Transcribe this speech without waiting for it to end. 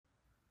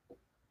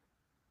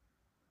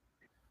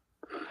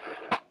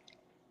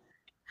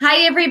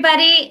Hi,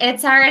 everybody.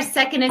 It's our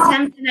second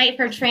attempt tonight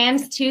for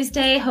Trans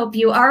Tuesday. Hope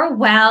you are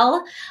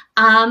well.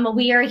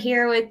 We are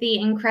here with the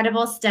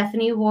incredible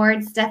Stephanie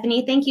Ward.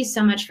 Stephanie, thank you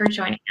so much for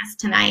joining us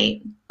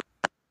tonight.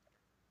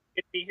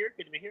 Good to be here.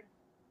 Good to be here.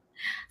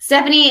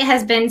 Stephanie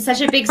has been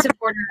such a big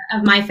supporter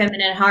of My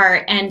Feminine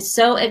Heart and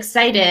so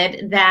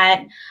excited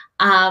that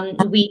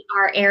we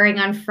are airing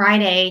on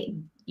Friday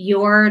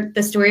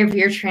the story of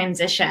your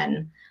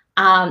transition.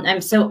 I'm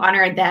so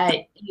honored that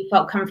you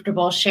felt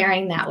comfortable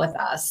sharing that with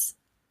us.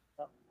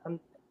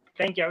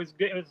 Thank you.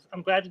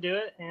 I'm glad to do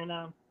it, and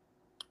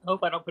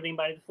hope I don't put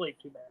anybody to sleep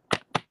too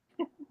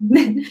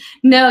bad.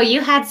 No, you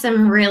had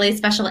some really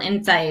special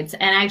insights,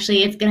 and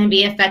actually it's going to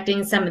be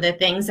affecting some of the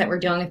things that we're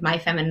doing with My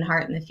Feminine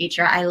Heart in the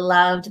future. I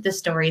loved the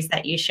stories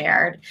that you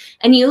shared,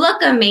 and you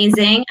look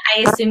amazing.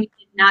 I assume you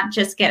did not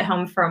just get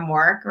home from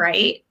work,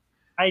 right?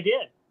 I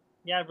did.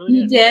 Yeah, I really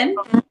You did?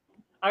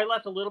 I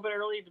left a little bit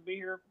early to be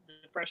here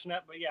to freshen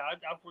up, but yeah, I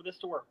for this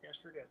to work. Yes,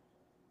 sure did.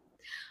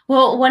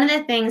 Well, one of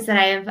the things that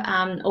I've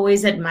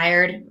always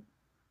admired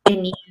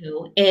in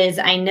you is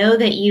I know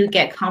that you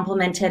get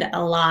complimented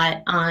a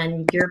lot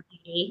on your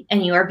beauty,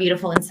 and you are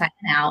beautiful inside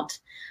and out.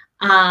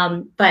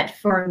 But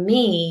for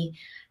me,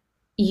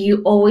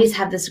 you always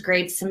have this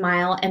great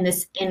smile and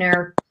this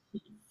inner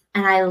peace.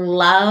 And I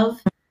love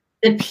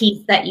the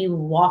peace that you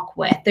walk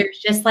with. There's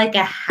just like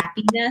a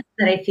happiness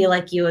that I feel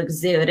like you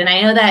exude. And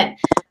I know that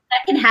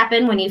that can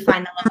happen when you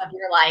find the love of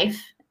your life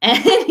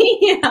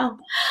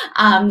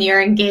and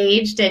you're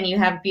engaged and you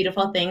have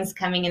beautiful things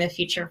coming in the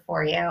future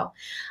for you.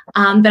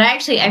 But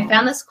I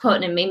found this quote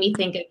and it made me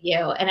think of you.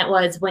 And it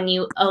was, when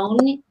you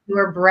own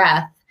your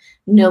breath,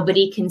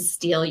 nobody can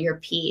steal your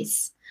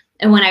peace.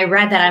 And when I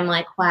read that, I'm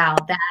like, wow,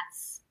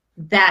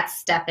 that's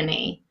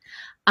Stephanie.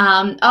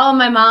 Oh,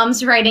 my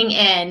mom's writing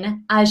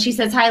in. She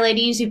says, hi,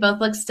 ladies. You both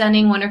look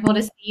stunning. Wonderful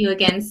to see you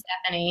again,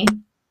 Stephanie.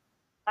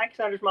 Hi,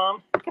 Cassandra's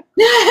mom.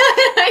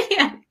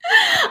 Yeah.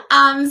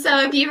 So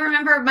if you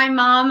remember, my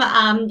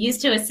mom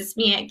used to assist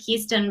me at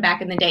Keystone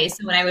back in the day.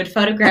 So when I would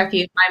photograph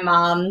you, my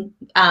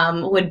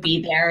mom would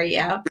be there.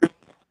 Yeah.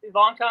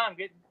 Long time.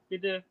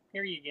 Good to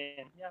hear you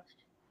again. Yeah.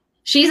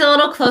 She's a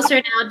little closer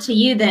now to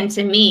you than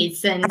to me,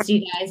 since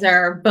you guys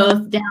are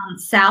both down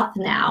south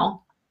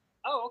now.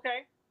 Oh,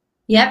 okay.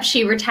 Yep,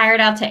 she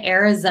retired out to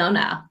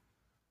Arizona.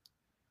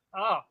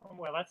 Oh,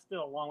 well, that's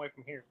still a long way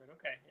from here, but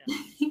okay.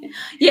 Yeah.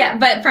 Yeah,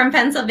 but from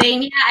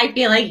Pennsylvania, I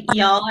feel like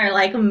y'all are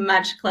like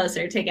much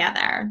closer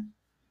together.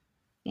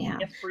 Yeah.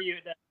 Yes, for you,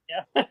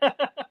 yeah.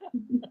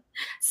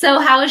 So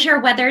how is your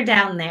weather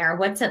down there?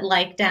 What's it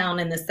like down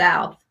in the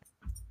south?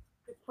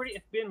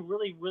 It's been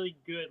really, really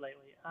good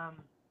lately.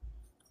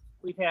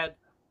 We've had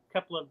a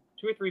couple of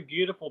 2 or 3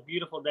 beautiful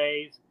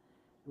days,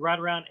 right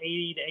around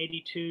 80 to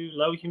 82,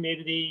 low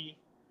humidity,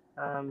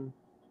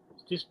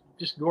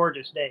 just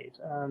gorgeous days.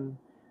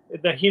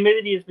 The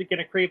humidity is going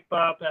to creep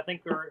up. I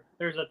think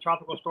there's a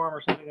tropical storm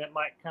or something that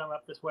might come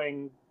up this way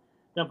and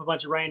dump a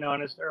bunch of rain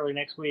on us early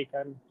next week,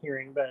 I'm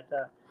hearing. But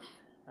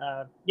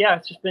yeah,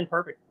 it's just been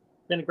perfect.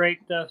 It's been a great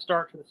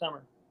start to the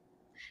summer.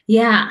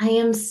 Yeah, I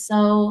am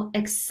so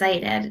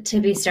excited to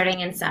be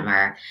starting in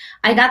summer.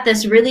 I got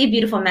this really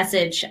beautiful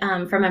message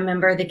from a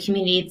member of the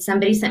community.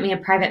 Somebody sent me a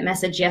private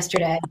message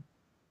yesterday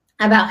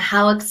about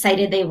how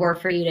excited they were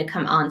for you to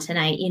come on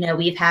tonight. You know,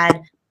 we've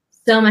had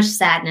so much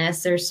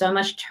sadness. There's so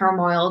much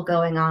turmoil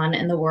going on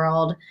in the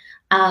world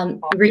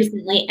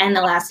recently and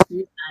the last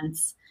few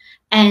months.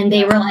 And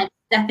they were like,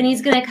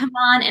 Stephanie's going to come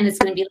on and it's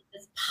going to be like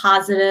this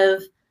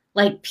positive,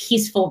 like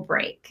peaceful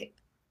break.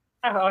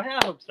 I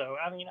hope so.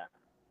 I mean,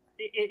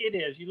 it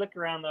is. You look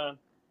around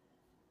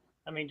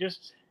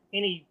just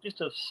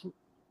to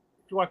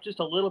watch just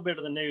a little bit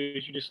of the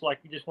news, you just want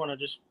to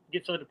just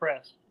get so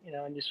depressed,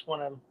 and just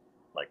want to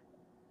like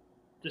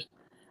just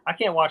I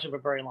can't watch it for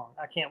very long.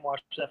 I can't watch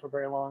that for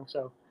very long.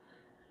 So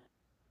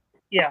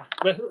yeah,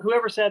 but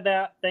whoever said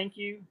that, thank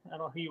you. I don't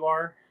know who you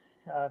are.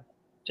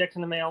 Checks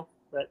in the mail,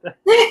 but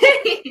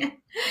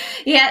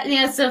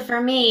Yeah, so for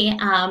me,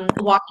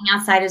 walking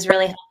outside is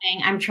really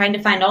helping. I'm trying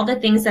to find all the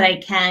things that I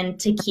can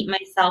to keep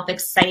myself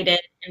excited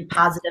and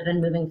positive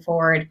and moving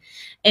forward.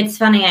 It's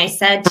funny, I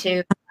said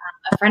to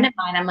a friend of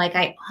mine, I'm like,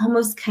 I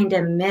almost kind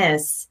of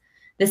miss,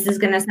 this is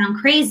going to sound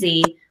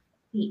crazy,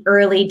 the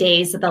early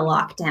days of the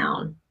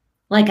lockdown.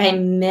 Like I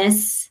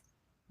miss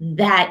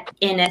that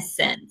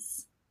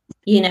innocence,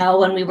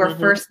 when we were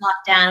first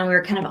locked down, we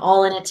were kind of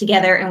all in it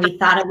together and we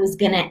thought it was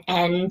going to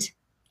end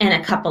in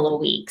a couple of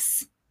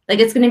weeks. Like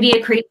it's going to be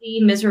a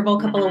crazy, miserable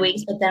couple of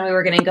weeks, but then we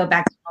were going to go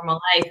back to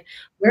normal life.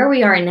 Where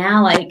we are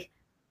now, like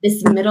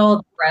this middle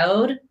of the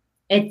road,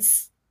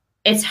 it's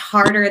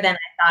harder than I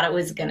thought it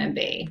was going to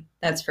be.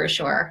 That's for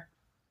sure.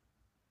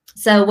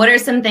 So what are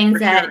some things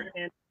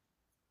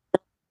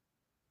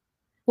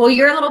well,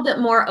 you're a little bit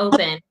more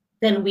open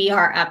than we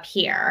are up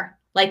here,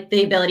 like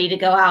the ability to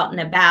go out and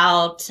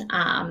about.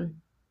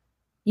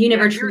 You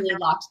never truly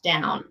locked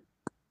down.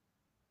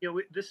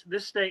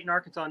 This state in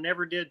Arkansas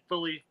never did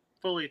fully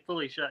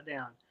shut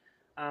down.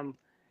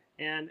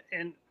 And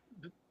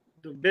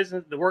the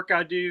business, the work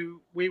I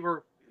do, we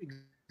were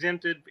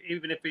exempted.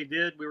 Even if we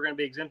did, we were going to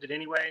be exempted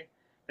anyway.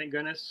 Thank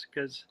goodness,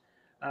 because.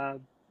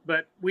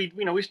 But we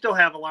still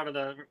have a lot of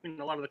the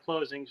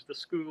closings, the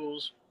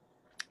schools.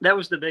 That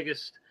was the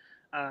biggest,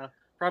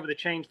 probably the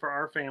change for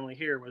our family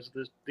here was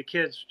the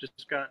kids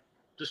just got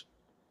just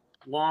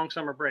long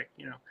summer break.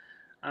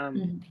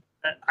 Mm-hmm.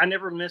 I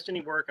never missed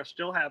any work. I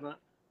still haven't,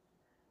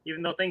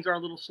 even though things are a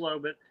little slow,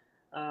 but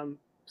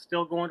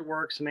still going to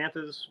work.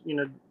 Samantha's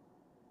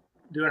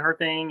doing her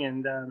thing,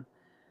 and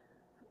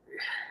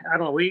I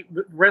don't know.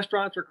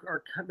 Restaurants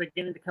are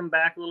beginning to come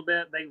back a little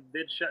bit. They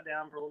did shut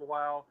down for a little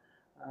while.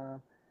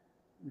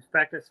 In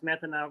fact,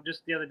 Samantha and I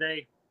just the other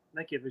day, I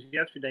think it was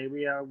yesterday,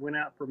 we went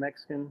out for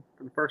Mexican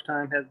for the first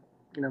time, had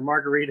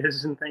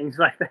margaritas and things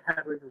like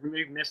that.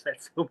 We missed that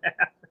so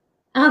bad.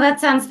 Oh,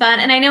 that sounds fun.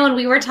 And I know when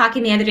we were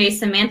talking the other day,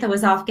 Samantha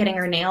was off getting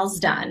her nails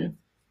done,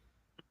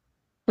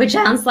 which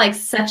sounds like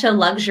such a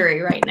luxury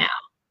right now.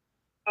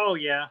 Oh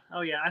yeah.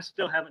 I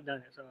still haven't done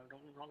it, so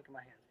don't look at my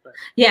hands. But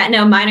yeah,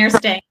 no, mine are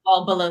staying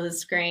all below the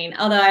screen.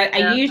 Although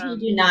I usually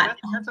do not.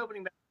 That's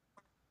opening back.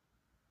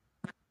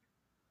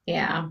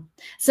 Yeah.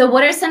 So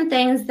what are some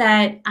things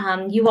that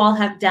you all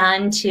have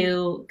done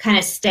to kind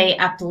of stay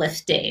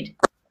uplifted?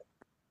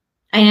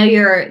 I know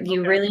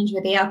you really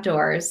enjoy the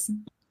outdoors.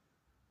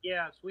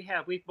 Yes, we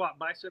have. We've bought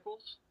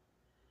bicycles,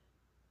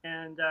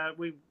 and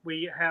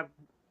we have,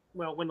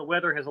 well, when the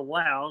weather has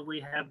allowed,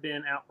 we have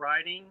been out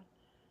riding,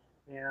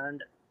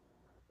 and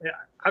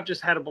I've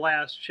just had a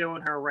blast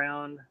showing her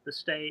around the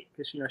state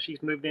because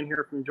she's moved in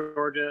here from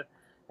Georgia,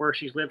 where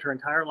she's lived her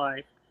entire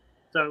life.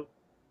 So,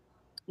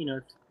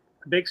 it's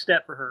a big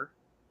step for her,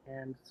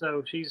 and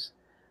so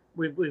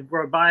we've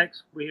rode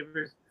bikes. We have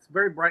this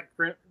very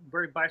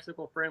very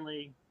bicycle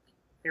friendly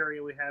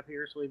area we have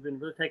here, so we've been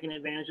really taking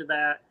advantage of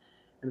that.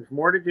 And there's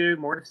more to do,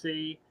 more to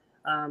see.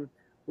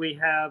 We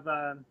have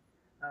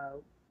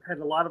had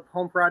a lot of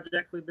home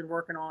projects we've been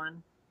working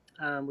on.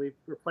 We've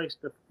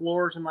replaced the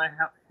floors in my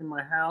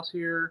house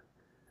here.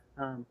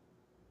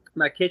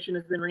 My kitchen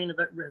has been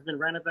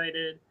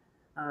renovated,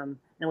 and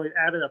we've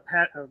added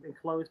an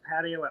enclosed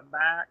patio at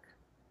back.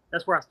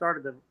 That's where I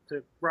started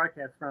to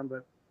broadcast from,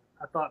 but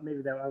I thought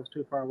maybe that I was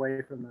too far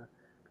away from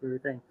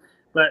everything.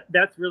 But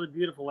that's really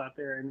beautiful out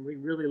there, and we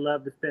really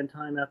love to spend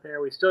time out there.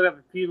 We still have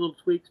a few little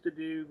tweaks to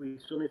do. We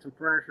still need some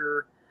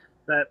furniture,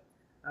 but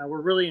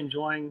we're really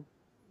enjoying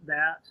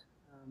that.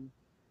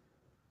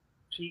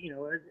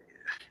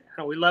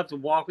 We love to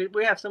walk.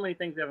 We have so many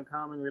things we have in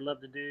common. We love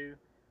to do,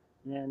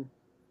 and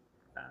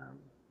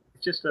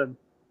it's just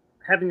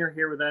having her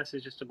here with us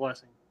is just a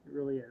blessing. It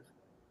really is.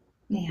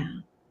 Yeah,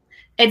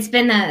 it's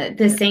been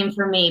the same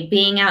for me.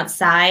 Being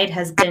outside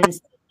has been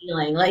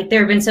healing. Like there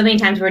have been so many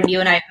times where you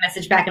and I have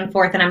messaged back and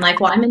forth, and I'm like,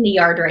 well, I'm in the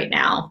yard right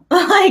now.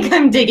 Like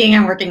I'm digging,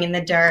 I'm working in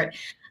the dirt.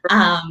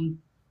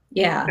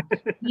 Yeah,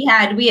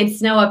 we had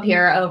snow up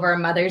here over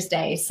Mother's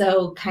Day,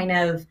 so kind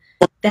of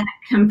that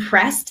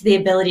compressed the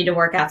ability to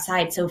work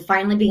outside. So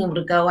finally being able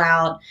to go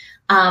out,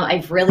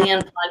 I've really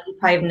unplugged. You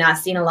probably have not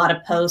seen a lot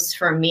of posts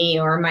from me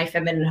or my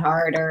Feminine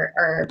Heart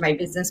or my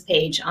business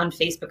page on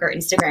Facebook or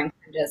Instagram.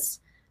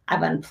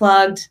 I've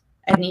unplugged.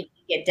 I need to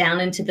get down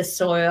into the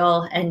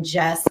soil and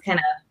just kind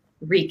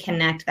of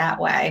reconnect that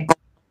way.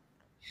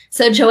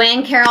 So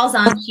Joanne Carroll's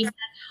on. She says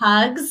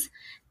hugs.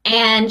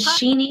 And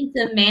she needs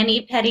a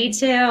mani-pedi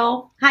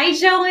too. Hi,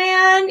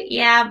 Joanne.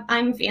 Yeah,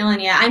 I'm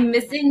feeling you. I'm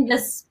missing the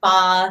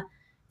spa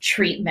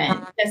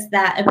treatment. Just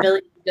that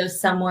ability to go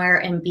somewhere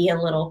and be a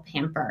little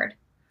pampered.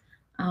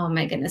 Oh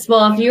my goodness.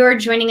 Well, if you are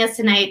joining us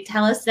tonight,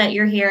 tell us that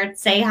you're here.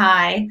 Say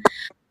hi.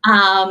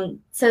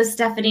 So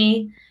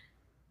Stephanie,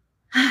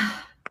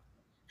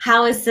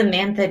 how is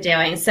Samantha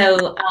doing?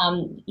 So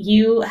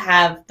you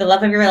have the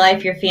love of your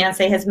life. Your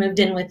fiance has moved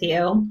in with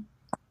you.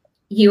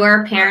 You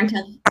are a parent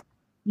of,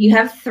 you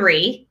have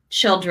 3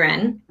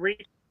 children. 3.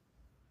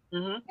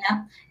 Mm-hmm.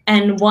 Yeah.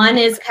 And one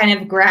is kind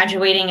of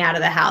graduating out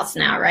of the house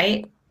now,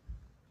 right?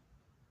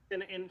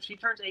 And she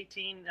turns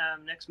 18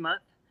 next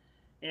month.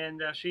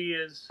 And she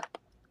is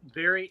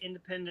very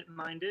independent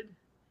minded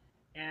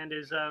and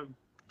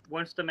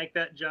wants to make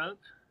that jump.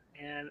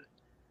 And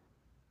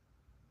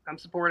I'm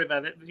supportive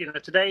of it.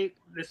 Today,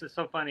 this is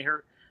so funny.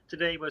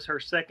 Today was her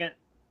second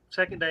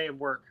day of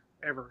work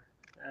ever.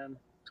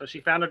 So she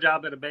found a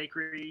job at a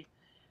bakery,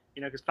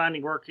 because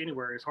finding work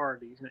anywhere is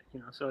hard, isn't it?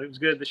 So it was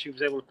good that she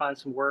was able to find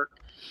some work.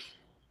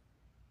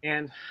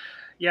 And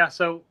yeah,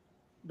 so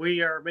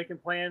we are making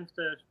plans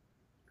to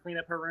clean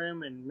up her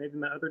room, and maybe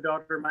my other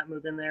daughter might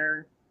move in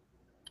there.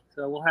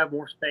 So we'll have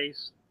more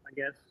space, I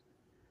guess.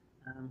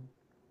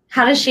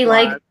 How does she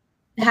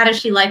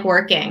like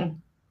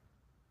working?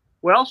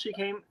 Well, she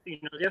came,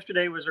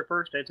 yesterday was her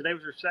first day. Today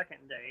was her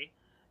second day,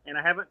 and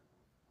I haven't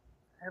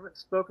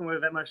spoken with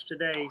her that much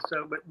today.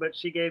 So, but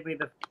she gave me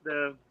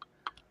the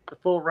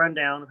full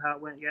rundown of how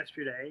it went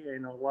yesterday.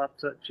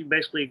 She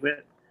basically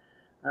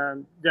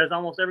does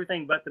almost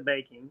everything but the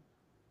baking.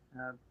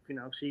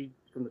 She,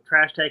 from the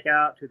trash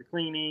takeout to the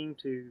cleaning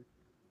to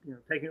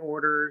taking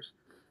orders.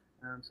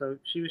 So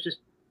she's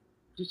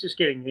just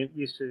getting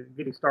used to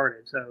getting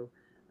started. So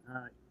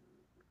I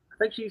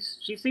think she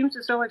seems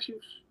to sound like she's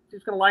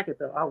she's gonna like it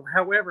though.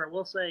 However, I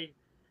will say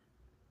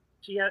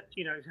she had,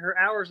 her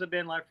hours have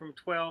been like from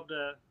 12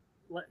 to,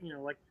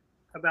 like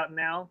about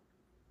now,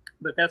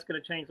 but that's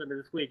going to change later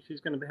this week. She's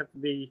going to have to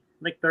be,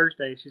 like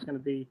Thursday, she's going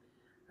to be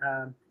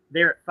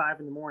there at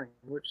 5 in the morning,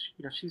 which,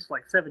 she's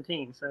like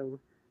 17. So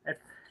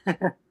that's,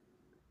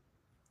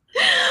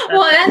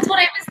 well, that's what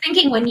I was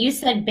thinking when you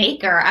said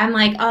baker. I'm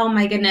like, oh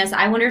my goodness,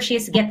 I wonder if she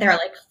has to get there at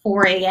like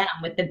 4 a.m.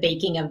 with the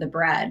baking of the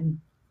bread.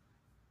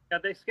 Yeah,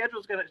 the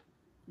schedule's going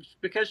to,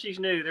 because she's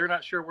new, they're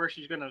not sure where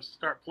she's going to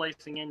start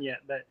placing in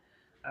yet, but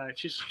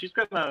she's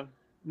going to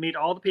meet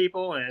all the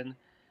people, and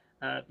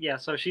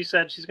so she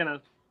said she's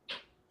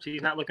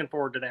not looking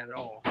forward to that at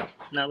all.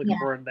 Not looking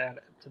forward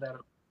to that.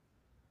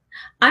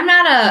 I'm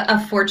not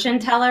a fortune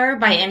teller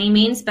by any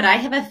means, but I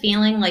have a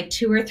feeling like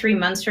 2 or 3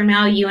 months from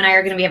now, you and I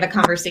are going to have a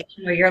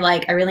conversation where you're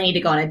like, I really need to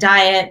go on a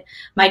diet.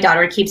 My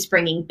daughter keeps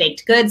bringing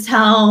baked goods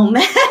home.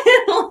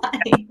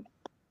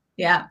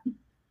 Yeah.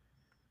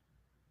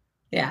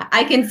 Yeah,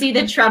 I can see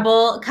the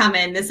trouble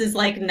coming. This is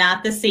like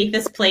not the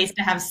safest place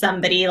to have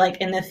somebody like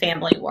in the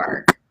family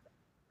work.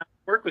 I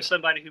work with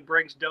somebody who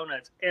brings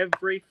donuts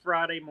every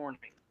Friday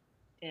morning,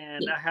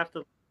 and I have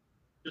to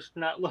just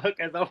not look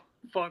as I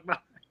walk by.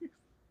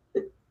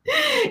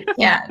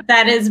 Yeah,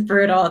 that is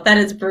brutal. That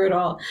is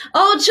brutal.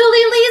 Oh,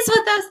 Julie Lee's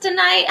with us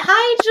tonight.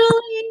 Hi,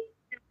 Julie.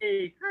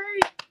 Hey.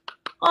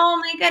 Oh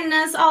my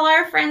goodness, all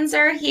our friends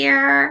are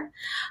here.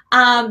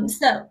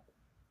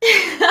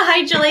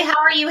 Hi, Julie. How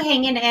are you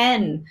hanging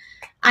in?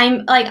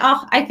 I'm like,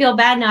 oh, I feel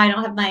bad now. I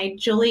don't have my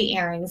Julie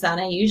earrings on.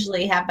 I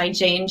usually have my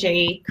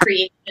J&J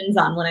Creations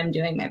on when I'm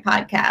doing my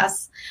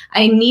podcasts.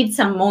 I need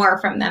some more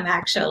from them,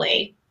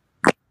 actually.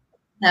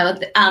 So,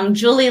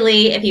 Julie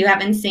Lee, if you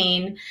haven't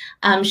seen,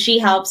 she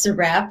helps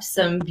rep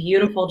some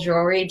beautiful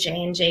jewelry,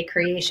 J&J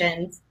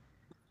Creations,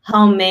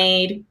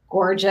 homemade,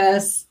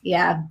 gorgeous.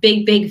 Yeah,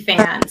 big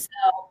fan. So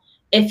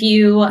if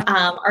you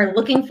are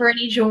looking for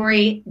any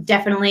jewelry,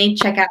 definitely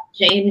check out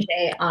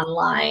J&J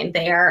online.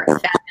 They are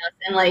fabulous.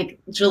 And like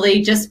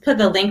Julie, just put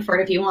the link for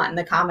it if you want in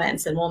the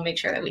comments, and we'll make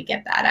sure that we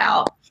get that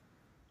out.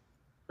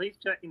 Please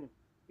check.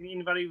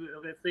 Anybody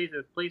that sees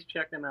this, please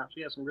check them out.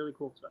 She has some really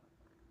cool stuff.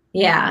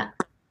 Yeah.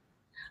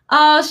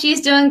 Oh, she's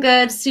doing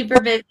good.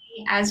 Super busy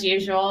as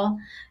usual.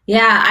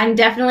 Yeah, I'm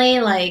definitely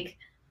like,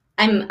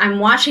 I'm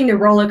watching the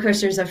roller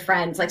coasters of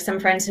friends, like some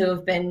friends who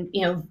have been,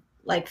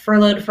 like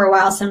furloughed for a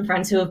while, some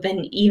friends who have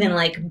been even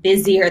like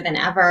busier than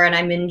ever. And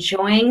I'm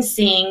enjoying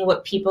seeing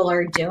what people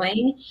are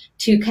doing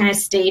to kind of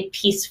stay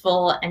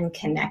peaceful and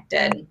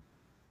connected.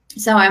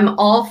 So I'm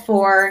all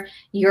for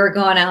your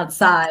going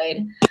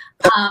outside.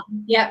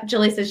 Yep,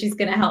 Julie says she's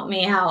going to help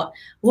me out.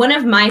 One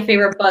of my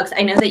favorite books,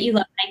 I know that you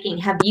love hiking.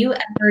 Have you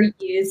ever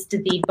used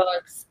the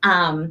books,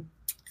 I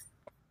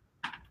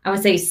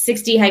would say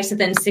 60 Hikes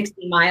Within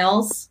 60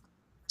 Miles?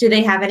 Do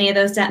they have any of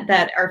those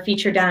that are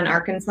featured down in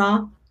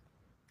Arkansas?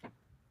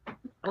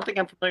 I don't think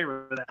I'm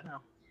familiar with that, no.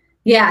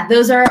 Yeah,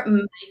 those are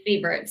my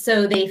favorite.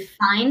 So they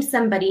find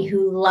somebody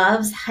who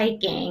loves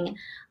hiking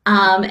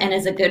and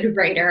is a good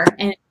writer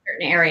in a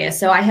certain area.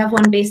 So I have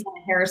one based out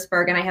of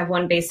Harrisburg, and I have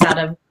one based out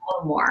of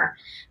Baltimore.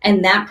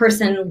 And that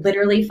person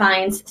literally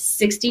finds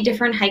 60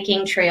 different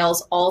hiking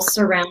trails all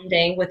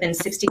surrounding within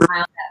 60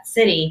 miles of that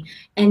city.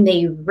 And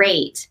they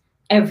rate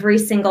every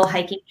single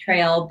hiking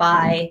trail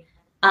by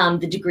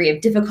the degree of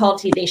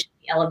difficulty. They show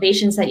the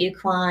elevations that you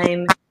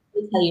climb.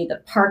 They tell you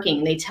the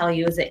parking. They tell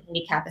you, is it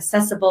handicap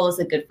accessible? Is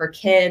it good for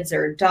kids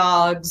or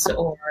dogs,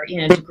 or,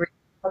 degree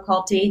of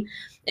difficulty?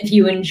 If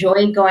you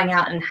enjoy going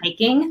out and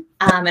hiking,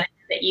 and I know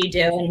that you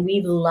do, and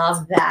we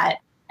love that,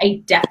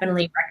 I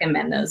definitely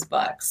recommend those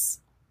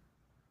books.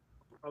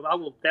 Well, I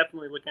will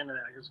definitely look into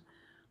that, because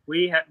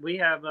we have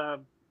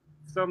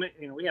so many.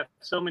 We have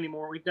so many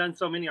more. We've done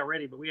so many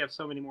already, but we have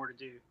so many more to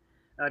do.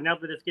 Now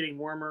that it's getting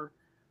warmer,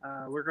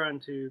 we're going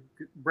to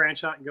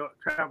branch out and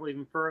travel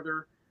even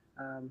further.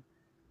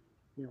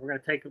 We're going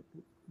to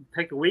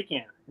take the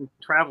weekend and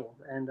travel,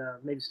 and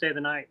maybe stay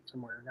the night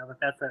somewhere. Now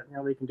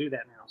we can do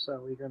that now.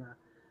 So we're gonna,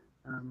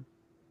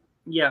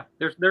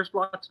 there's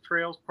lots of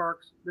trails,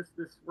 parks.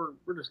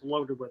 We're just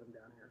loaded with them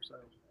down here. So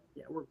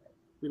yeah,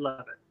 we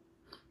love it.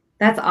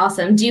 That's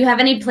awesome. Do you have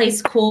any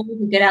place cool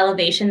with good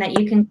elevation that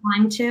you can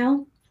climb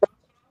to?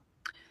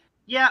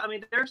 Yeah, I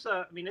mean,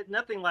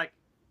 nothing like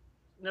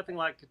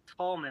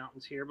tall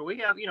mountains here, but we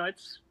have,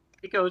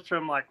 it goes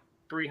from like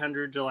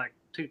 300 to like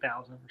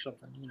 2,000 or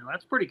something.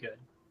 That's pretty good.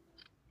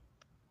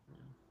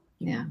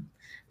 Yeah,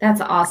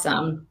 that's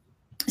awesome.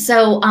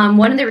 So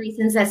one of the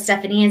reasons that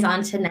Stephanie is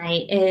on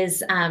tonight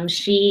is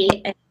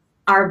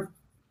our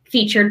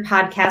featured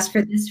podcast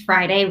for this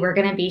Friday. We're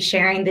going to be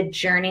sharing the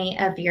journey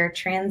of your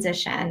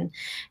transition.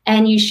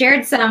 And you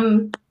shared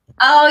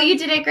you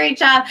did a great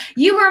job.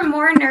 You were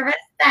more nervous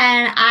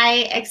than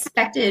I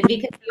expected,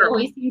 because you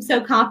always seem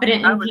so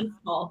confident and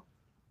peaceful.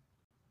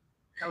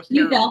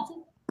 You felt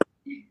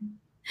it?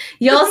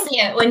 You'll see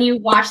it when you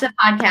watch the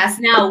podcast.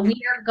 Now we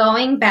are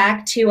going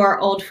back to our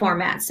old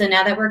format. So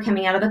now that we're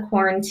coming out of the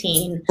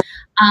quarantine,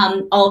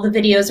 All the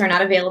videos are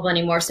not available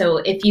anymore. So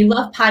if you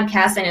love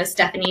podcasts, I know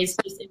Stephanie's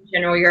just in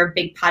general, you're a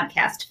big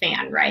podcast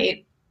fan,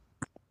 right?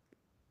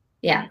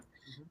 Yeah.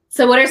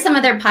 So what are some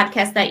other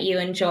podcasts that you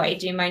enjoy?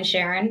 Do you mind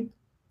sharing?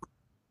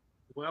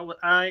 Well,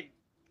 I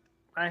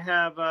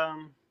have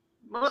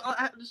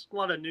just a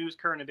lot of news,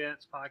 current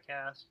events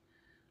podcasts.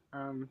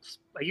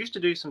 I used to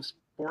do some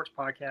sports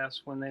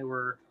podcasts when they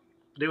were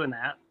doing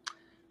that.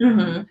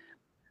 Mm-hmm.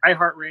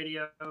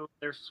 iHeartRadio,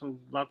 there's some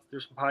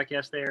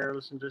podcasts there.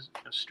 Listen to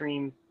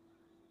stream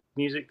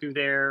music through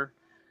there.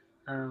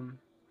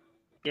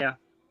 Yeah,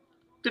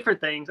 different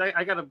things.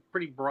 I got a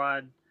pretty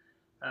broad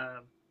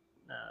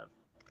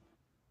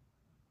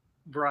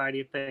variety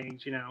of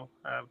things,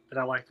 that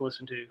I like to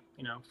listen to.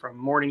 From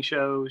morning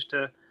shows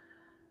to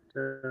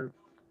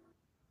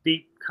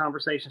deep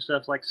conversation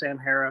stuff like Sam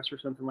Harris or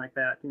something like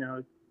that.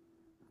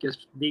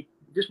 Just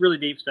really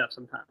deep stuff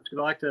sometimes, because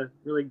I like to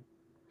really,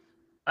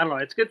 I don't know.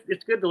 It's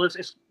good to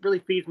listen. It really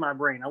feeds my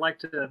brain. I like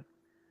to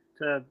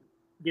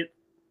get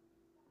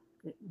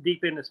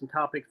deep into some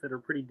topics that are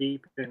pretty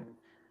deep and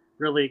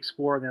really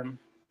explore them.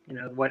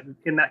 What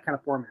in that kind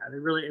of format. I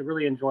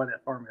really enjoy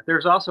that format.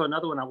 There's also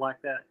another one I like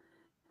that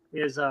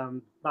is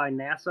by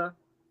NASA.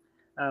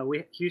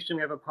 Houston,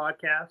 we have a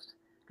podcast,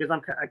 because I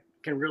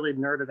can really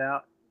nerd it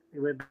out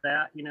with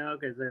that,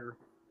 because they're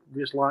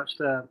just launched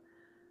the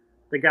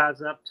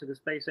guys up to the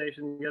space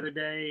station the other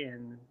day.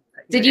 And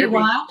did you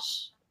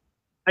watch?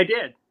 I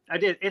did.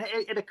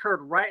 It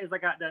occurred right as I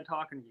got done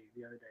talking to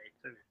you the other day.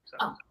 So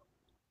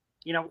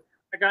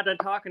I got done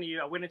talking to you.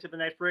 I went into the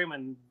next room,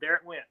 and there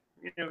it went.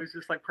 It was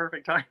just like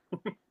perfect time.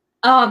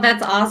 Oh,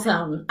 that's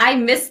awesome. I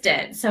missed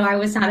it, so I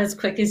was not as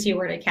quick as you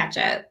were to catch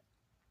it.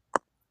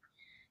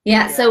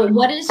 Yeah. So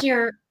what is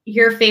your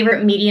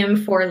favorite medium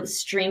for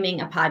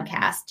streaming a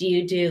podcast? Do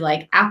you do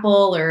like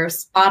Apple or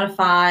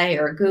Spotify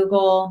or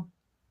Google?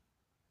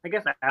 I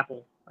guess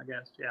Apple,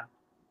 yeah.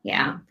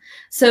 Yeah.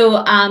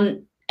 So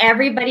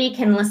everybody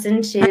can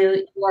listen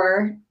to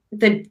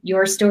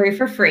your story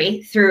for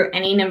free through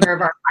any number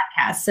of our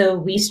podcasts. So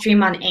we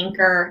stream on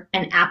Anchor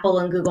and Apple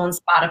and Google and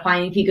Spotify.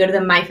 And if you go to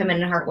the My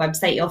Feminine Heart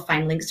website, you'll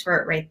find links for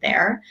it right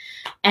there.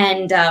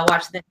 And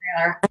watch the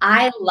trailer.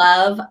 I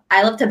love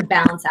to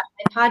balance out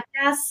my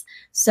podcasts.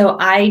 So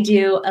I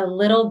do a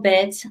little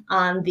bit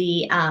on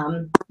the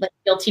like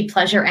guilty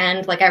pleasure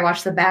end. Like I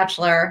watch The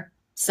Bachelor.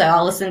 So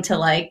I'll listen to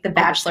like the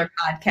Bachelor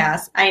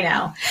podcast. I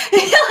know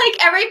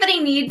like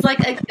everybody needs like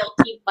a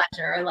guilty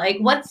pleasure. Like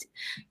what's,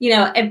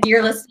 if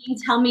you're listening,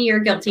 tell me your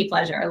guilty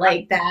pleasure.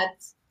 Like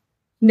that's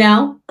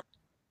no.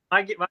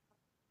 My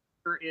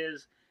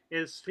is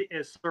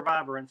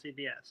Survivor on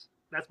CBS.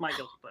 That's my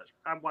guilty pleasure.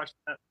 I've watched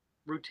that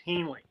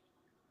routinely.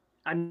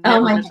 I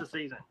never miss a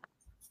season.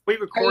 We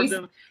record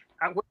them.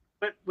 What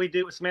we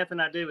do, what Samantha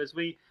and I do, is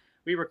we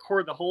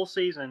record the whole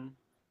season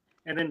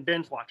and then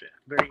binge watch it at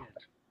the very end.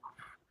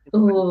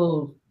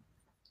 Ooh.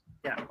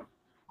 Yeah,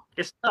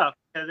 it's tough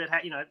because it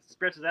it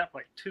stretches out for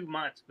like 2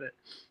 months,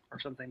 or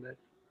something. But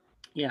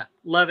yeah,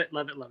 love it.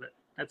 I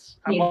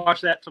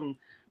watched that from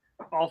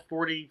all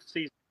 40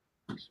 seasons.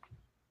 I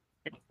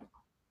don't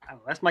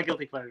know, that's my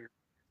guilty pleasure.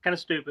 Kind of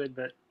stupid,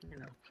 but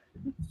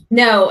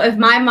No, if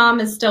my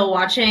mom is still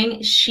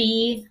watching,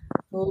 she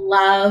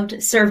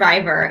loved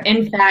Survivor.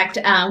 In fact,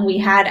 I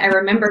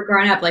remember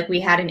growing up, like we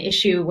had an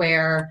issue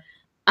where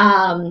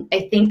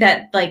I think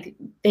that like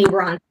they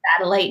were on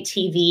satellite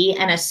TV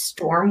and a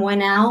storm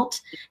went out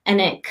and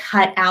it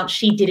cut out.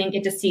 She didn't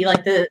get to see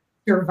like the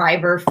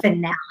Survivor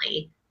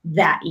finale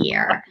that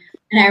year.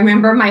 And I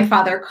remember my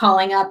father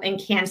calling up and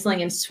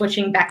canceling and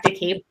switching back to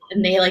cable,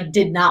 and they like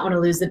did not want to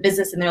lose the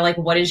business. And they're like,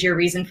 "What is your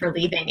reason for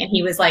leaving?" And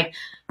he was like,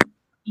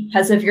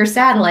 "Because of your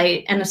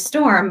satellite and a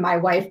storm, my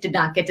wife did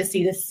not get to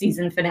see the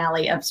season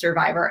finale of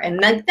Survivor."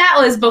 And that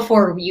was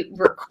before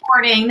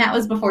recording. That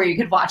was before you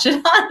could watch it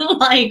on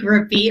like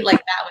repeat. Like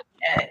that was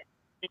it.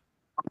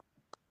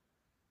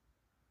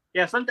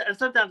 Yeah,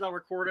 sometimes I'll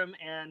record them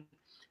and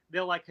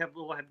they'll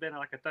have been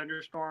like a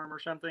thunderstorm or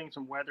something,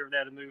 some weather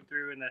that had moved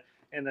through,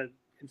 and the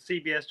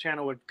CBS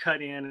channel would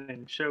cut in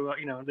and show,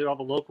 do all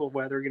the local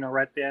weather,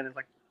 right then. It's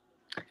like,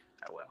 oh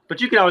well. But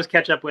you can always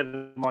catch up with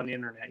them on the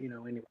internet,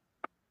 anyway.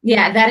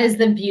 Yeah, that is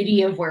the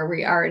beauty of where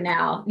we are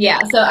now. Yeah,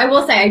 so I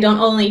will say I don't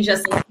only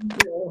just listen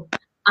to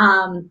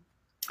podcasts.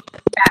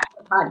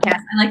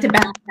 I like to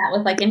balance that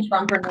with like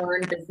entrepreneur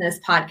and business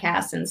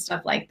podcasts and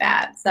stuff like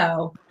that.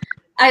 So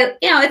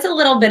it's a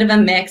little bit of a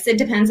mix. It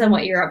depends on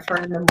what you're up for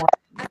in the morning.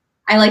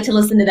 I like to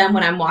listen to them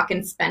when I'm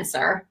walking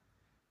Spencer.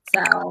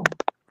 So,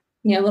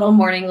 little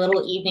morning,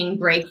 little evening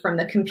break from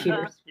the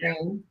computer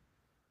screen.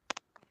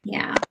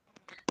 Yeah.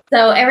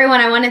 So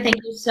everyone, I want to thank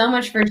you so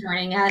much for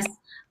joining us.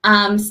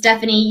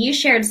 Stephanie, you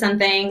shared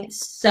something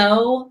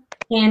so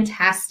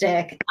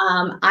fantastic.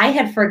 I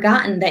had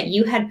forgotten that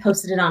you had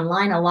posted it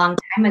online a long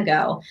time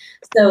ago.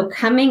 So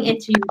coming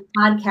into your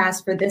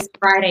podcast for this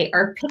Friday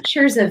are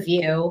pictures of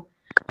you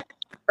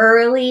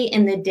early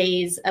in the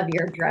days of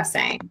your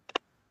dressing.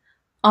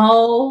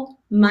 Oh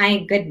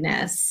my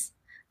goodness.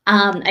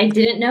 I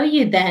didn't know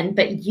you then,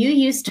 but you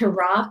used to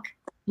rock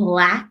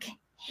black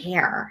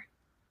hair.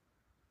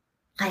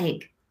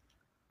 like,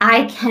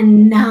 I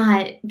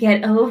cannot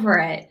get over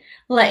it.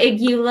 Like,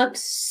 you look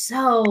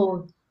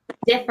so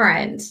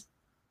different.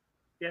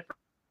 Different.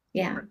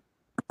 Yeah.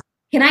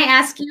 Can I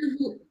ask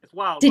you, It's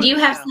wild. did But you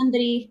have yeah.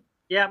 somebody,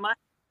 Yeah.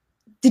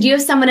 did you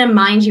have someone in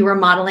mind you were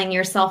modeling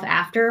yourself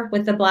after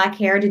with the black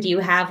hair? Did you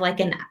have like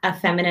a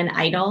feminine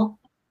idol?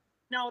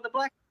 No, the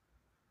black.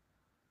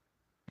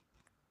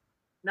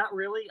 Not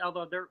really.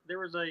 Although there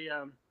was a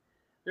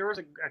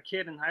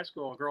kid in high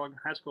school, a girl in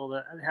high school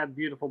that had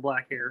beautiful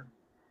black hair,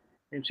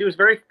 and she was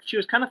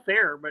kind of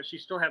fair, but she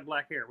still had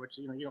black hair, which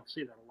you don't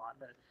see that a lot.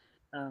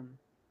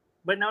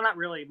 But no, not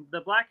really.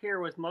 The black hair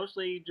was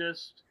mostly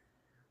just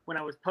when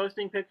I was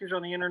posting pictures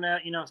on the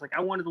internet. It's like I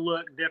wanted to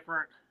look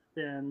different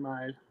than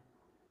my.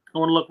 I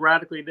want to look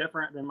radically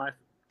different than my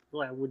the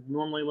way I would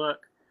normally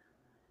look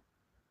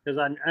because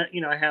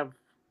I have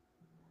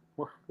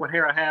what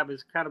hair I have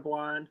is kind of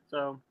blonde,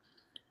 so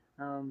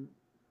um,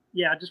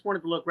 yeah, I just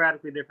wanted to look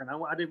radically different.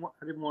 I didn't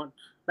want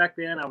back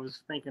then. I was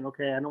thinking,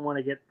 okay, I don't want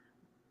to get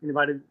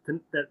anybody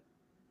that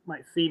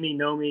might see me,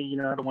 know me.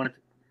 I don't want it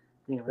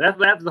to.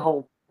 That's the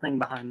whole thing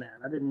behind that.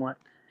 I didn't want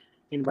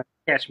anybody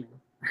to catch me.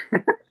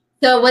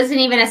 So it wasn't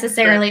even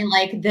necessarily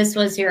like this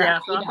was your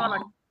So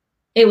idol.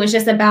 It was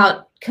just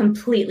about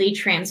completely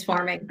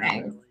transforming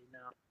things. Really, no.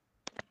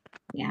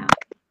 Yeah.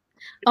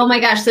 Oh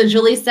my gosh. So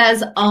Julie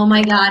says, oh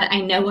my God,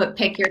 I know what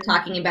pic you're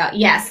talking about.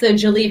 Yes. So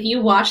Julie, if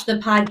you watch the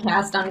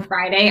podcast on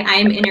Friday,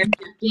 I'm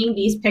interjecting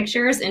these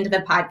pictures into the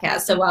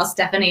podcast. So while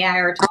Stephanie and I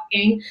are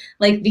talking,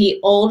 like the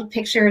old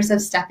pictures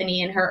of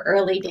Stephanie in her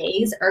early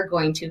days are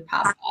going to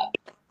pop up.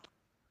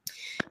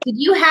 Did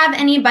you have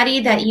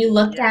anybody that you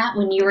looked at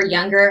when you were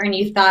younger and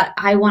you thought,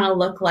 I want to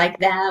look like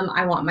them,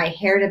 I want my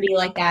hair to be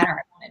like that, or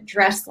I want to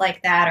dress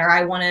like that, or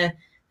I want to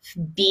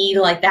be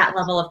like that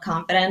level of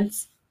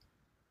confidence?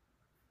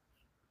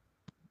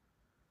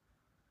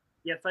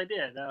 Yes, I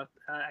did.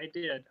 I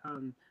did.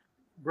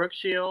 Brooke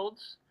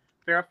Shields,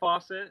 Farrah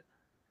Fawcett.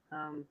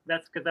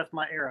 That's because that's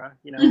my era.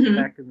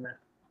 Mm-hmm.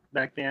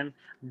 Back then.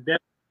 Definitely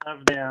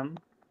of them.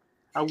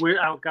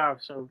 Oh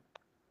gosh. So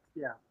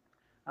yeah.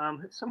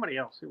 Somebody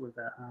else. Who was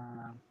that?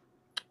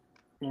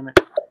 Damn it.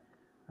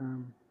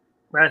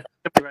 Right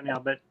now,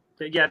 but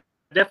yeah,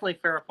 definitely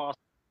Farrah Fawcett.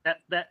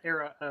 That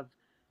era of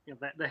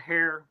that the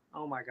hair.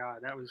 Oh my God,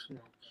 that was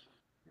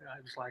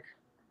I was like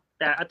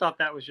that. I thought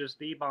that was just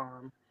the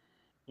bomb,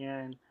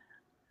 and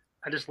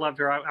I just loved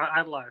her. I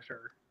idolized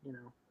her.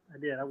 I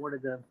did. I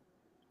wanted to.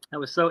 I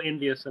was so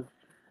envious of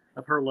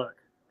her look.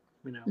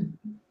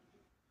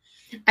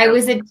 I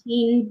was a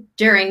teen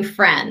during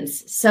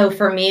Friends, so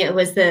for me it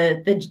was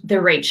the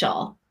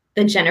Rachel,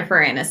 the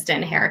Jennifer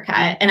Aniston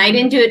haircut, and I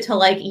didn't do it till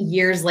like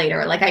years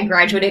later. Like I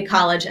graduated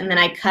college and then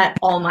I cut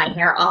all my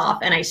hair off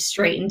and I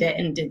straightened it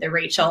and did the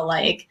Rachel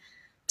like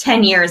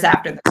 10 years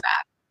after the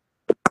fact.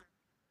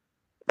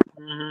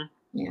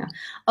 Mm-hmm. Yeah.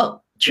 Oh,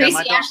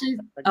 Tracy Ashley.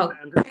 Oh.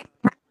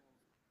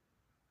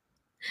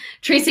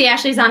 Tracy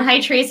Ashley's on. Hi,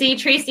 Tracy.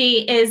 Tracy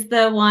is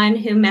the one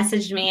who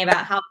messaged me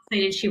about how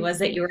excited she was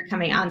that you were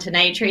coming on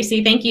tonight.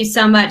 Tracy, thank you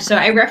so much. So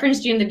I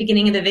referenced you in the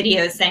beginning of the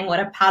video saying what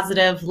a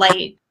positive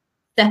light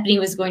Stephanie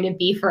was going to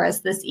be for us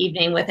this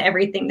evening with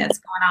everything that's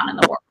going on in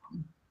the world.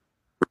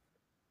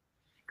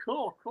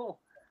 Cool.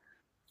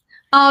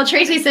 Oh,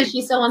 Tracy says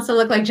she still wants to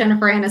look like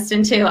Jennifer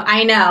Aniston too.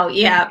 I know.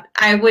 Yeah,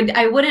 I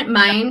wouldn't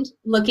mind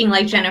looking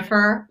like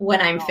Jennifer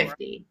when I'm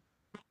 50.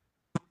 Right.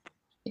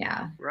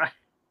 Yeah. Right.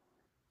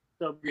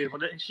 So beautiful.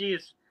 She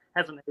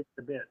hasn't aged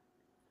a bit.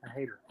 I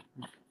hate her.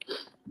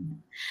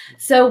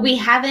 So we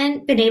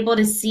haven't been able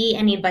to see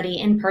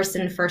anybody in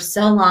person for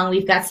so long.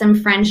 We've got some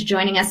friends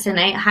joining us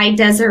tonight. Hi,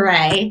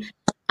 Desiree.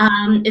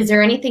 Is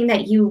there anything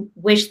that you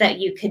wish that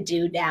you could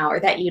do now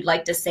or that you'd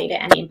like to say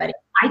to anybody?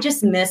 I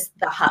just miss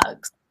the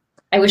hugs.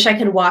 I wish I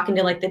could walk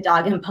into like the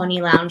dog and pony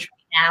lounge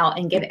right now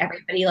and give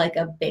everybody like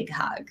a big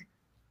hug.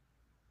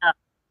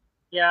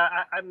 Yeah,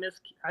 I'm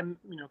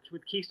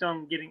with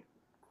Keystone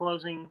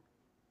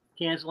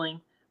canceling,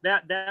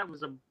 that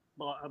was a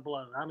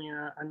blow. I mean,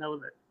 I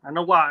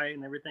know why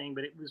and everything,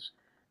 but it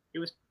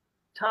was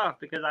tough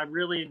because I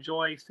really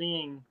enjoy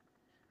seeing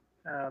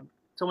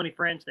so many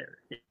friends there.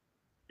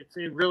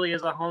 It really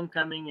is a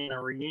homecoming and a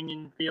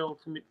reunion feel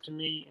to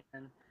me,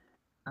 and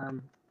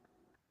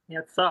yeah,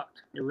 it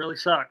sucked. It really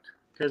sucked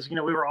because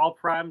we were all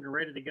primed and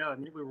ready to go. I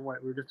mean, we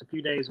were just a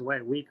few days away,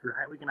 a week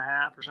and a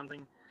half or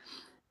something,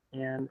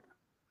 and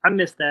I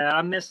miss that.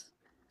 I miss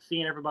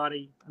seeing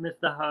everybody. I miss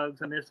the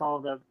hugs. I miss all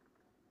the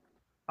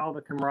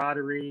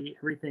camaraderie,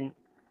 everything.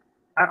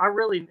 I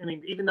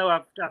mean, even though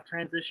I've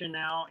transitioned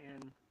now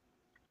and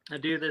I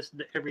do this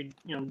every,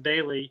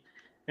 daily,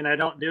 and I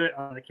don't do it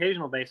on an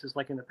occasional basis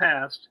like in the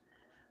past,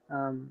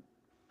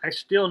 I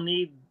still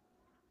need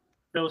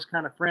those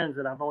kind of friends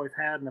that I've always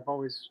had and I've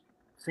always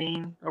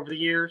seen over the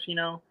years,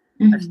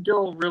 I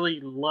still really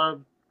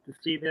love to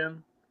see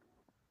them.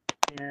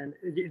 And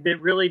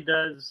it really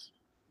does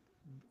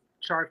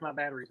charge my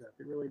batteries up.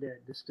 It really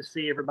did. Just to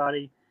see how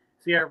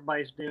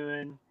everybody's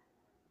doing.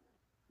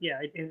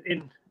 Yeah,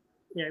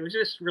 it was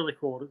just really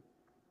cool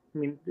I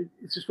mean,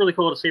 it's just really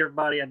cool to see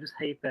everybody. I just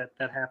hate that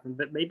happened,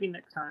 but maybe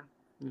next time,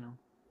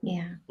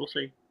 Yeah. We'll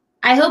see.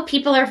 I hope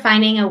people are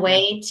finding a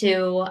way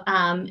to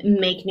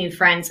make new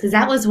friends, because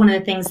that was one of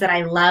the things that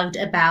I loved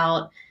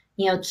about,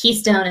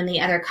 Keystone and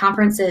the other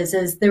conferences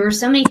is there were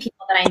so many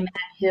people that I met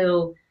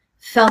who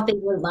felt they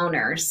were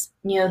loners,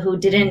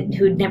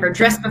 who'd never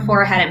dressed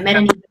before, hadn't met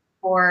anyone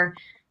before,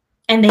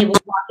 and they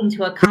would walk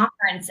into a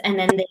conference and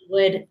then they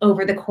would,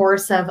 over the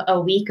course of a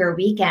week or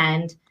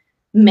weekend,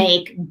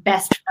 make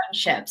best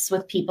friendships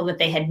with people that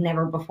they had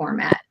never before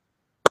met.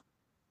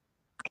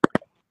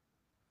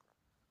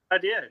 I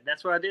did.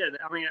 That's what I did.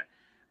 I mean,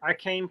 I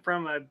came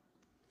from a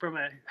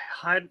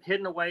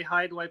hidden away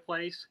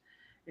place,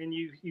 and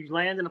you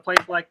land in a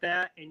place like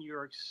that, and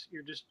you're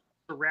just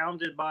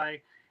surrounded by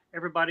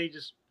everybody,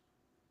 just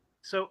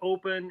so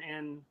open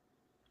and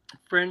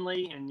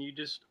friendly, and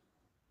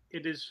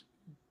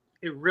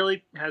it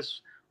really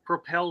has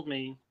propelled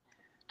me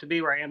to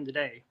be where I am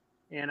today.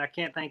 And I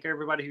can't thank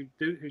everybody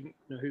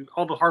who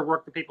all the hard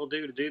work that people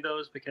do to do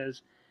those,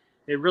 because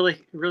it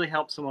really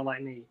helps someone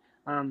like me.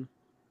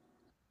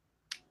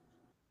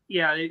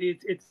 Yeah,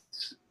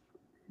 it's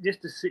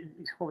just to see.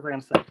 What was I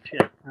going to say?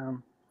 Shit.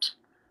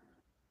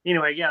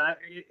 Anyway, yeah,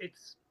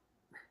 it's.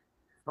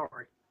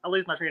 Sorry, I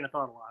lose my train of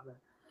thought a lot. But.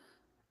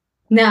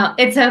 No,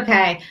 it's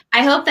okay.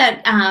 I hope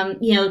that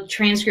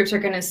trans groups are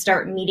going to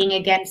start meeting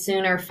again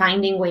soon, or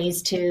finding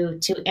ways to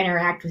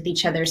interact with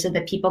each other so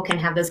that people can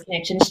have those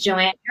connections.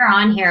 Joanne, you're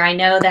on here. I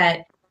know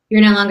that you're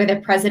no longer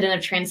the president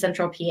of Trans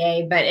Central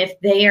PA, but if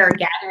they are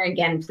gathering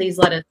again, please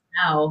let us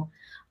know.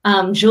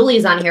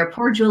 Julie's on here.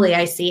 Poor Julie,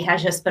 I see,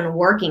 has just been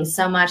working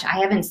so much. I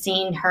haven't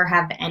seen her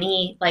have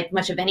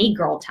much of any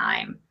girl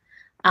time,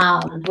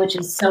 which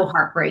is so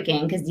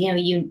heartbreaking, because you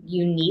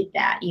need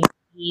that. You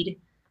need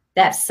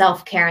that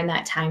self-care and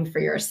that time for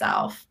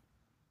yourself.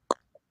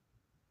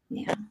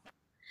 Yeah.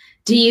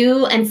 Do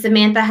you and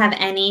Samantha have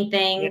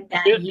anything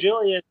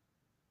Julia?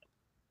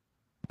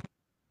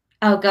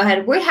 Oh, go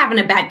ahead. We're having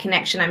a bad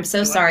connection. I'm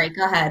so sorry.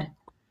 Go ahead.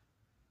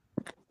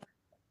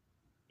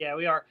 Yeah,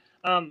 we are.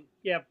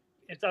 Yeah.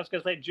 I was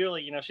going to say,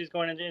 Julie, she's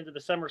going into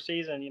the summer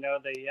season,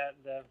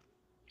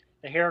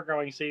 the hair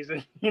growing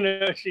season,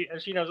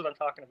 she knows what I'm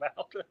talking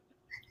about.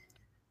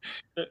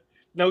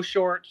 No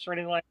shorts or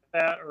anything like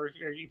that, or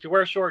if you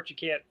wear shorts, you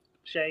can't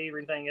shave or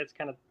anything. It's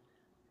kind of,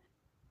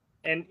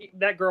 and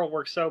that girl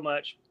works so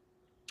much.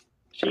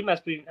 She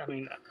must be, I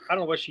mean, I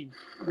don't know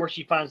where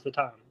she finds the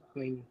time. I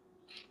mean,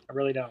 I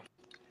really don't.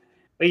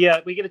 But yeah,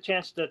 we get a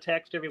chance to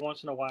text every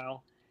once in a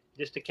while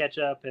just to catch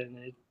up,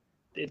 and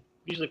it's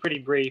usually pretty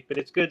brief, but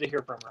it's good to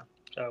hear from her.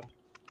 So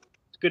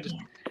it's good.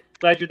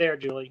 Glad you're there,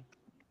 Julie.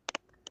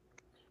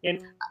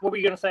 And what were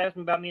you going to say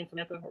about me and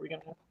Samantha? What were you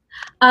going to say?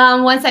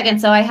 1 second.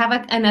 So I have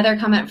another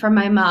comment from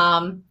my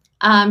mom.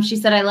 She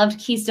said, I loved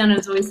Keystone. It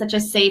was always such a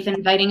safe,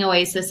 inviting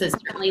oasis. It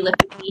certainly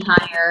lifted me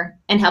higher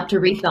and helped to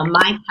refill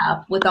my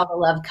cup with all the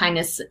love,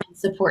 kindness, and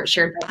support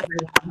shared by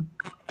everyone.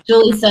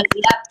 Julie said,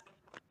 yep,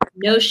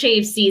 no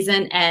shave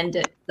season, and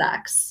it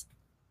sucks.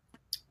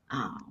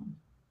 Oh.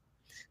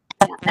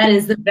 Yeah, that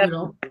is the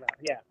brutal.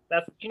 Yeah,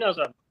 she knows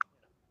that.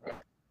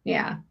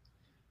 Yeah.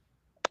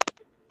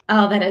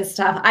 Oh, that is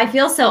tough. I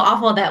feel so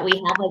awful that we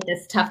have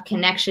this tough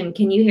connection.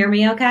 Can you hear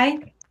me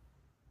okay?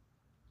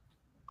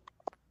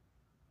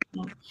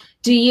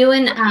 Do you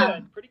and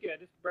pretty good.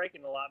 It's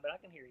breaking a lot, but I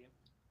can hear you.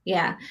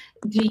 Yeah.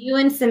 Do you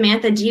and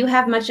Samantha, do you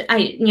have much?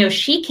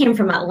 She came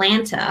from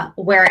Atlanta,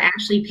 where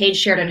actually Paige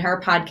shared in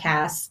her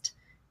podcast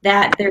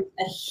that there's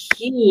a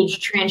huge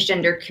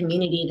transgender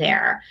community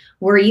there.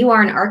 Where you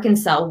are in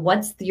Arkansas,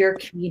 what's your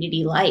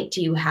community like?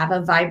 Do you have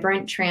a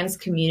vibrant trans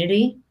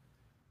community?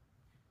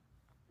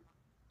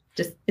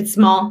 Just, it's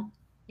small.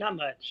 Not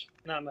much.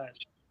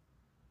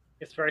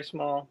 It's very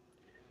small.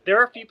 There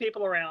are a few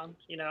people around,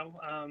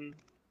 I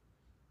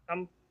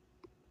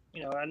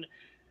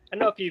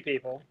know a few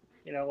people,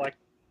 like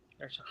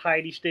there's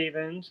Heidi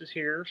Stevens is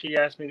here. She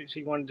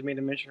wanted me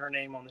to mention her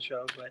name on the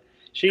show, but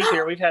she's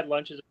here. We've had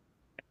lunches.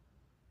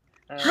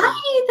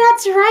 Hi,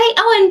 that's right.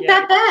 Oh, and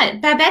yeah.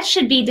 Babette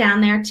should be down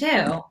there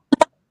too.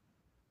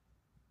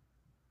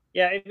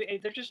 Yeah,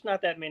 there's just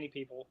not that many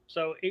people.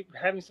 So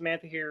having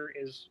Samantha here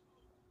has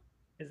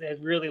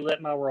really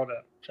lit my world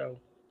up. So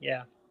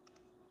yeah,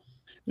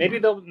 maybe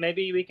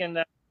we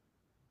can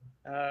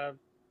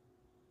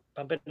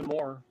bump into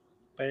more,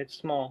 but it's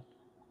small.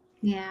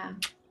 Yeah,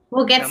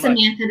 we'll get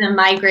Samantha to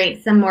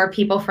migrate some more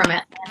people from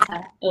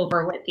Atlanta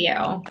over with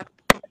you.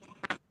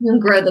 And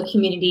grow the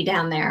community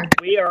down there.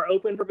 We are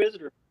open for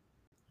visitors.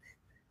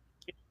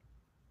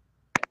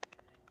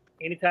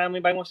 Anytime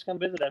anybody wants to come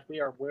visit us, we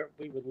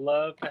would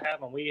love to have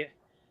them. We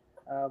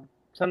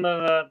some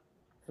of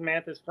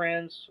Samantha's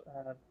friends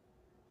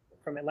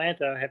from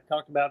Atlanta have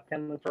talked about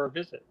coming for a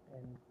visit,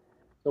 and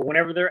so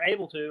whenever they're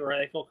able to or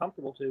they feel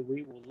comfortable to,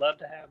 we would love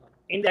to have them.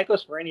 And that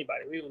goes for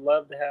anybody. We would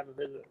love to have a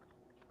visit.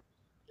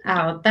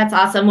 Oh, that's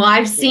awesome. Well,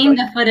 I've seen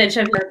the footage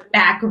of your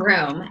back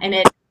room, and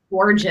it's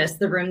gorgeous,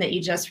 the room that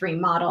you just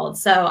remodeled.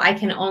 So I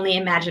can only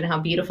imagine how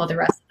beautiful the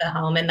rest of the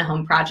home and the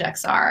home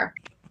projects are.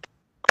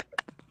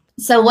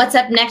 So what's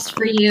up next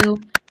for you?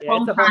 Yeah,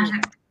 it's a whole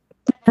new.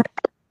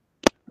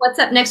 What's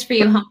up next for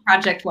you, home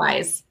project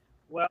wise?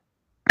 Well,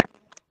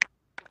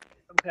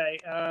 okay.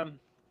 I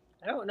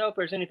don't know if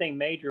there's anything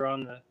major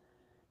on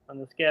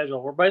the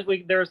schedule. We're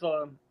basically there's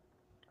a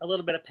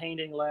little bit of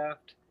painting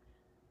left.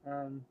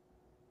 Um,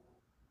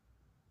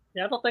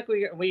 yeah, I don't think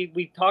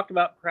we talked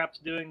about perhaps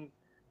doing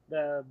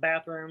the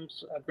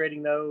bathrooms,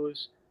 upgrading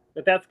those,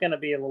 but that's going to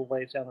be a little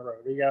ways down the road.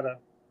 We gotta.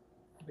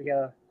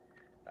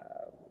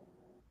 Uh,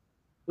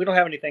 we don't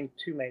have anything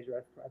too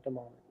major at the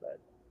moment, but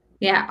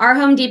Yeah, our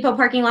Home Depot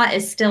parking lot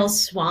is still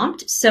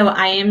swamped. So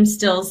I am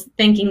still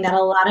thinking that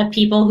a lot of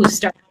people who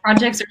start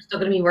projects are still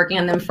going to be working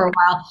on them for a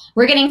while.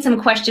 We're getting some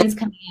questions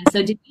coming in.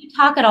 So did you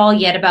talk at all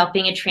yet about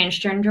being a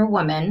transgender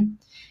woman,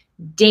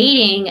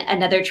 dating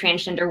another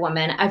transgender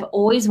woman? I've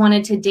always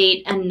wanted to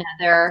date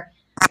another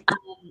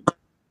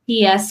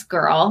PS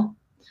girl.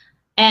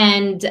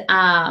 And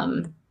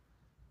oh,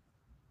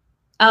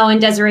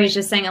 and Desiree's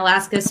just saying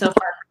Alaska is so far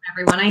from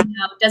everyone. I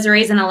know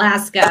Desiree's in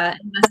Alaska.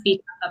 It must be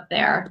tough up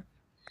there.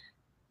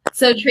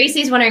 So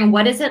Tracy's wondering,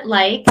 what is it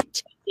like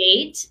to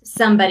date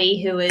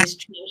somebody who is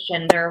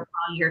transgender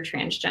while you're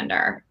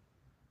transgender?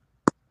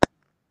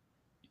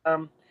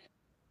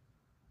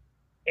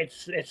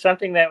 It's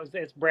something that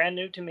it's brand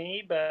new to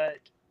me, but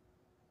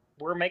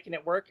we're making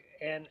it work,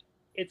 and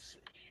it's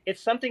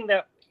something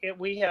that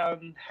we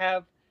have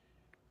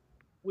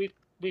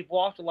we've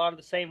walked a lot of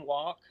the same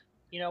walk.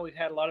 We've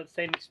had a lot of the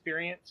same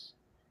experience,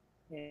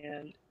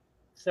 and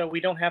so we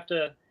don't have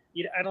to.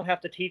 I don't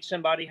have to teach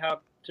somebody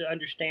how to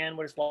understand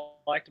what it's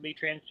like to be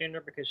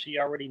transgender because she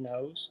already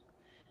knows,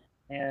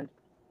 and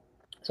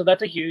so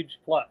that's a huge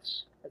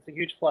plus. That's a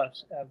huge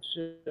plus.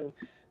 So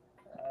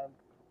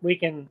we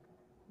can.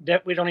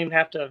 We don't even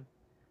have to.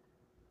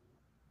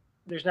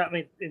 There's not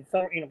many. In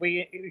some,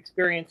 we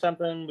experience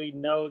something, we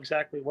know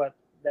exactly what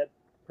that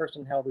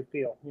person how we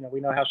feel.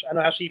 We know how I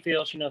know how she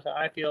feels. She knows how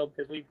I feel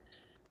because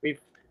we've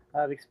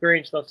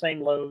experienced those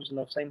same lows and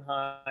those same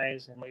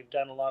highs, and we've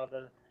done a lot of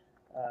the.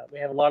 We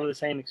have a lot of the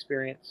same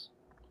experience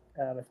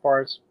as far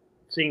as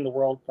seeing the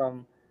world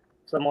from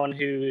someone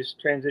who is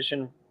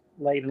transitioned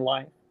late in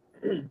life.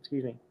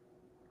 Excuse me.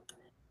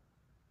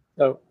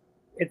 So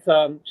it's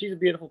she's a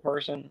beautiful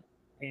person,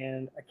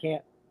 and I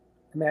can't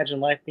imagine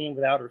life being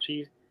without her.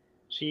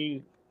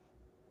 She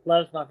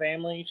loves my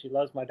family. She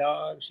loves my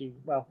dog.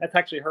 Well, that's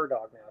actually her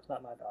dog now. It's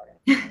not my dog.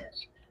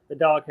 The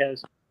dog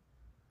has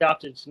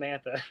adopted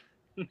Samantha,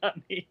 not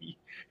me.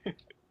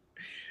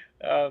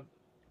 uh,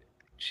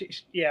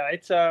 yeah,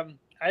 it's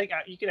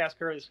you can ask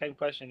her the same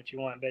question if you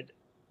want, but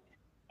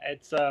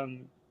it's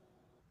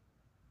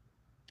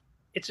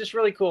it's just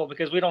really cool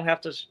because we don't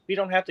have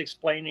to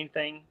explain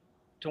anything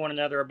to one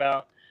another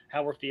about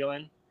how we're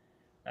feeling.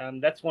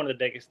 That's one of the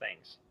biggest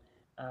things.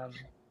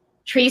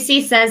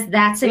 Tracy says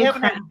that's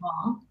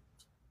incredible.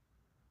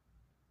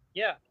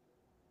 Yeah,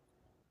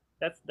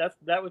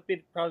 that would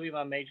be probably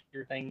my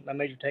major thing, my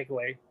major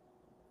takeaway.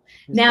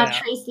 Now,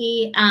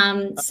 Tracy,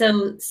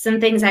 so some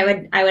things I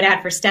would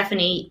add for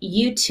Stephanie.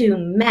 You two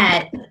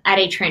met at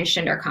a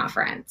transgender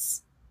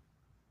conference.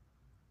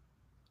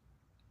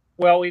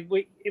 Well, it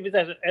was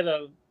at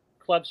a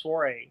club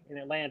soiree in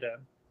Atlanta,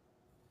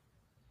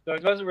 so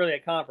it wasn't really a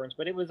conference,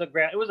 but it was a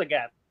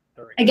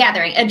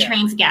gathering. A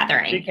trans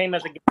gathering. She came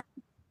as a.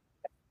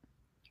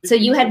 So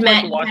you had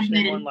met.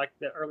 One like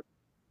the early.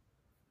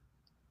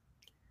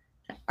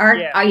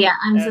 Yeah. Oh yeah,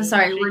 I'm so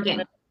sorry. We're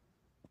getting.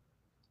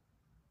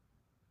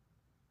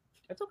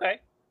 That's okay.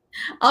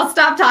 I'll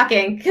stop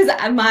talking because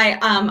my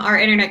our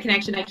internet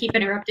connection. I keep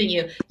interrupting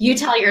you. You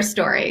tell your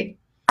story.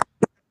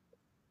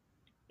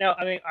 No,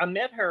 I mean I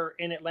met her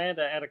in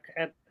Atlanta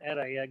at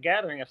a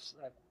gathering, a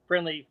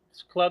friendly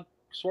club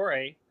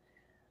soiree,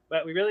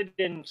 but we really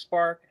didn't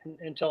spark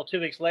until 2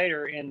 weeks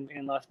later in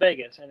Las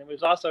Vegas, and it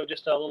was also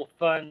just a little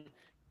fun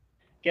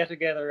get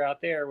together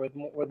out there with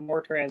more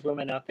trans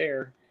women out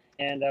there,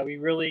 and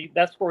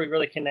that's where we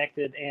really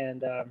connected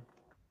and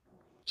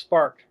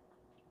sparked,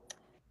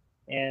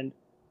 and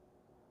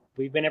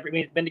we've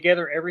been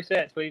together ever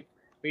since.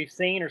 We've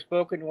seen or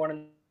spoken to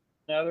one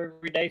another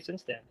every day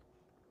since then.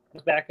 It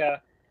was back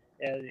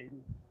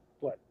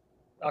what,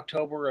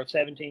 October of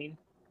 17,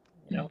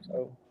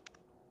 so.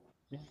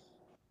 Yeah.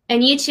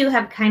 And you two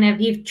have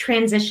you've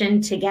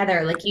transitioned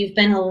together. Like you've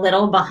been a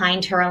little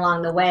behind her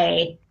along the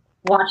way,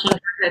 watching her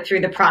go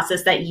through the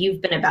process that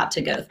you've been about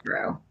to go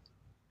through.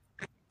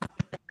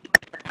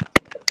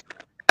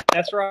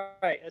 That's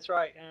right.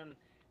 And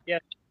yeah,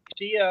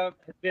 she has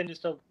been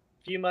just a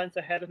few months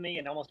ahead of me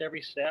in almost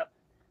every step.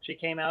 She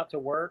came out to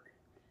work.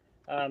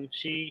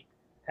 She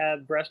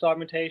had breast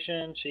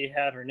augmentation. She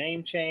had her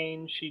name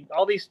changed.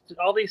 All these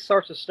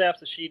sorts of steps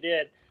that she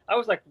did. I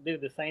was like to do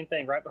the same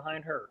thing right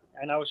behind her,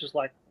 and I was just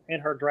like in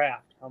her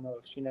draft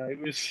almost. It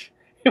was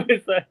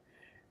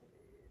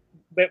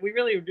but we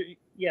really,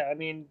 yeah. I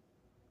mean,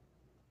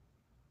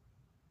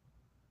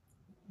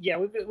 yeah,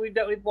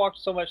 we've walked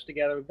so much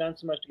together. We've done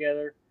so much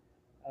together.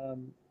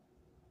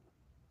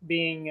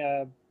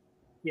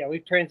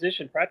 We've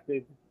transitioned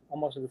practically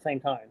almost at the same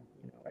time.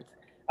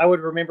 I would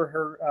remember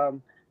her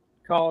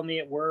calling me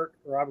at work,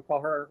 or I would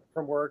call her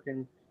from work,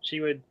 and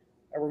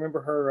I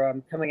remember her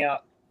coming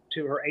out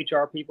to her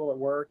HR people at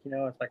work.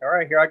 It's like, all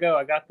right, here I go.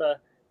 I got the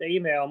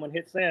email. I'm gonna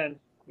hit send.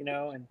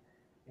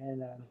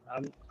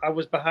 I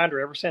was behind her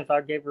ever since.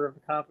 I gave her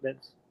the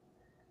confidence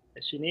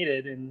that she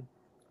needed, and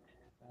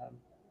um,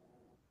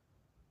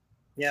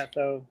 yeah.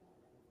 So.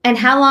 And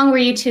how long were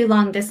you two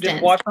long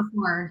distance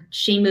before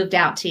she moved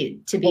out to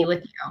be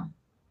with you?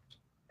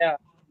 Yeah,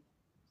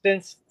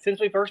 since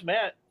we first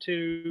met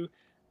to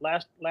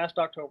last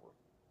October.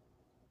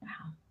 Wow.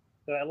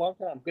 So a long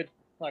time. Good,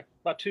 like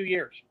about 2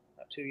 years.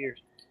 About 2 years.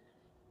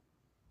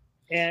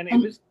 And it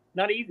was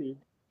not easy.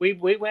 We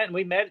went and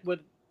we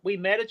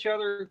met each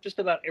other just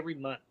about every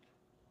month.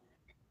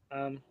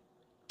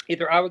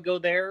 Either I would go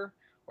there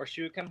or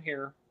she would come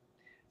here.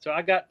 So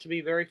I got to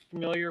be very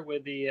familiar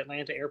with the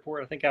Atlanta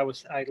airport. I think I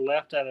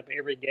left out of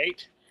every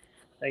gate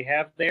they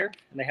have there,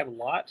 and they have a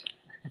lot.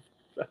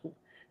 So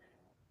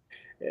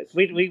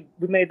we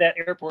made that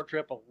airport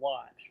trip a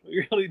lot.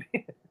 We really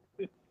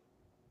did.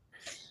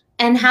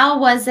 And how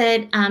was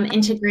it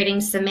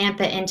integrating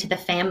Samantha into the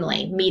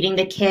family, meeting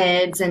the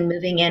kids and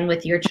moving in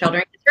with your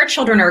children? Your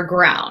children are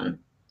grown;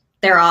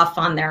 they're off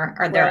on their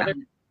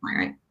own,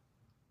 right?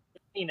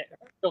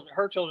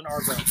 Her children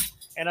are grown,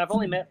 and I've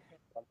only met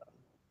one of them.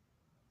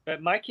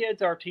 But my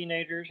kids are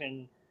teenagers,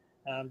 and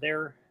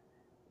they're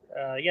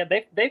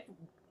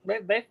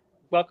they've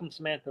welcomed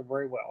Samantha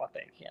very well. I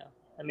think, yeah.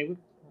 I mean,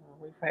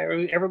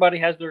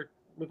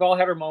 we've all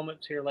had our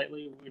moments here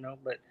lately,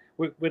 But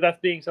with us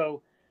being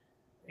so,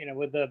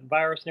 with the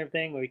virus and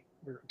everything,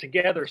 we're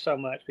together so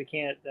much we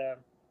can't.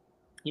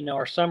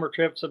 Our summer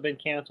trips have been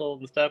canceled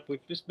and stuff.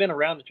 We've just been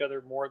around each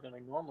other more than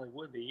we normally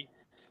would be.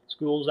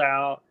 School's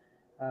out,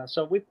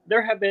 so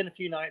there have been a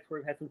few nights where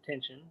we've had some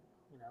tension,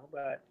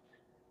 But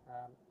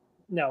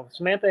no,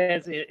 Samantha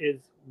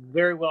is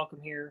very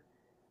welcome here,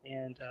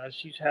 and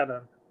she's had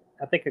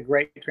I think a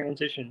great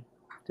transition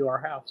to her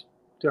house.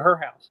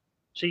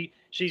 She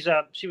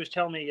was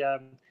telling me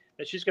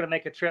that she's going to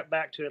make a trip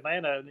back to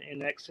Atlanta in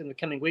the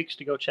coming weeks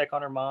to go check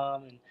on her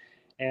mom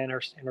and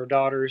her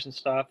daughters and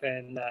stuff.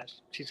 And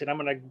she said,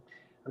 I'm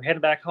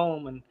heading back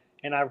home,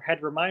 and I had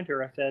to remind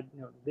her. I said,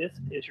 this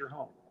is your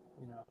home.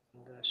 And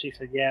she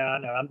said, yeah, I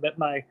know. I'm bet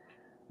my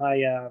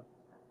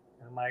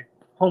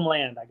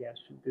homeland, I guess,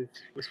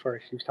 was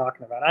what she was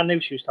talking about. I knew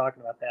she was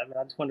talking about that, but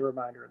I just wanted to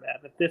remind her of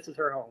that this is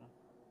her home.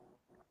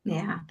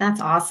 Yeah, that's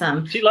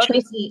awesome. She loves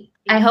Tracy,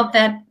 I hope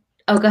that.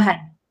 Oh, go ahead.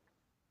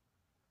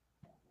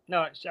 No,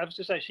 I was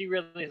just saying she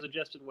really has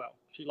adjusted well.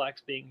 She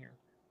likes being here.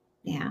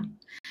 Yeah.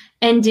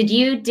 And did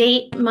you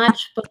date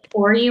much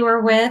before you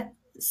were with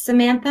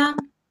Samantha?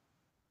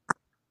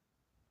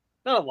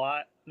 Not a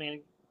lot. I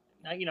mean,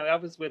 I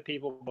was with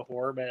people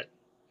before, but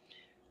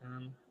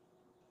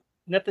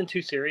nothing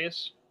too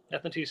serious.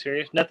 Nothing too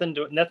serious. Nothing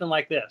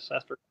like this.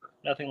 That's for sure.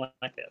 Nothing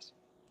like this.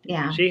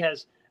 Yeah. She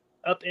has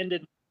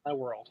upended my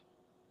world.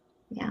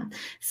 Yeah.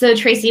 So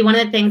Tracy, one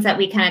of the things that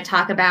we kind of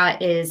talk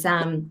about is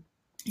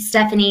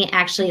Stephanie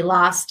actually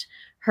lost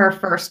her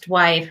first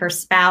wife, her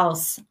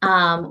spouse,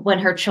 when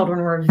her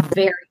children were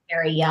very,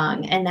 very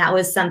young. And that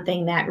was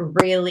something that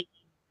really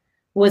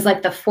was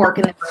like the fork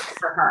in the road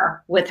for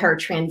her with her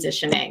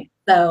transitioning.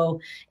 So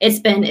it's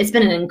been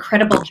an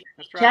incredible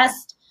journey. Right.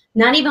 Just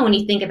not even when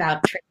you think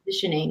about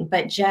transitioning,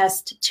 but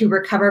just to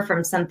recover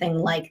from something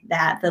like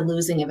that, the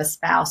losing of a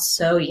spouse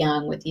so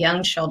young with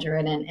young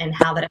children and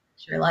how that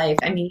affects your life.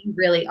 I mean, you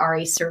really are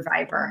a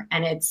survivor,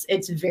 and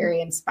it's very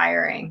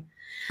inspiring.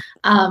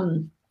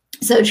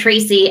 So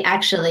Tracy,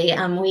 actually,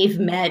 we've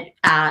met.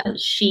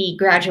 She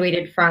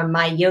graduated from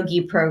my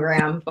yogi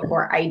program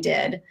before I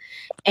did.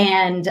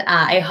 And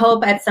I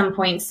hope at some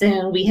point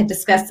soon, we had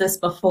discussed this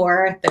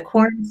before the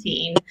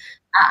quarantine,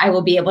 I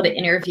will be able to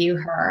interview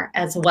her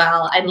as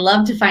well. I'd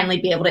love to finally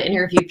be able to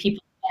interview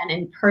people again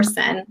in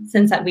person,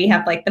 since we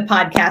have like the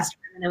podcast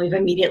and then we've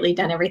immediately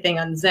done everything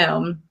on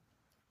Zoom.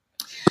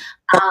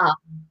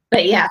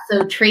 But yeah,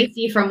 so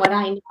Tracy, from what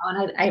I know,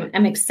 and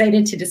I'm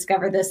excited to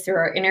discover this through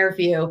our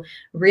interview,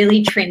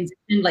 really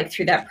transitioned like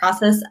through that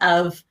process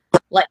of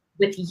like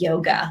with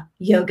yoga.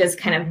 Yoga is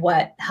kind of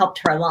what helped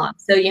her along.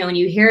 So, when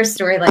you hear a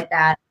story like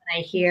that, and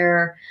I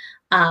hear,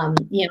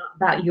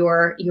 about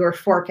your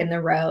fork in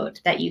the road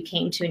that you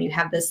came to, and you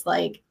have this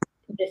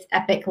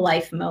epic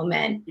life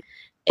moment.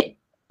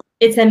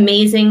 It's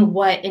amazing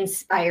what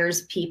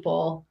inspires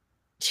people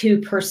to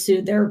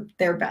pursue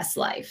their best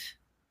life.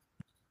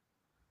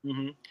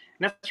 Mm-hmm.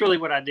 And that's really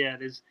what I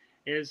did is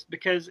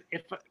because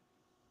if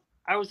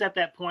I was at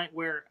that point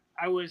where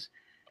I was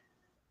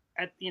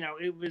at,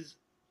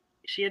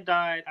 she had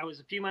died. I was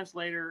a few months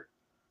later,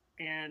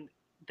 and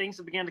things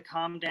began to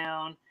calm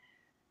down,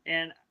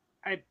 and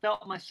I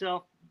felt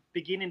myself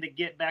beginning to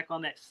get back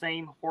on that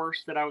same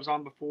horse that I was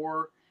on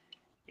before,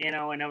 and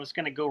I was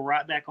going to go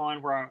right back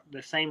on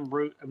the same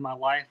route of my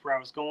life where I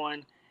was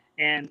going.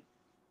 And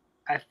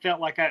I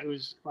felt like it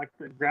was like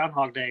the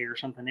Groundhog Day or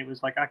something. It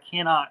was like, I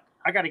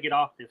got to get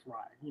off this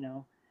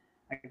ride.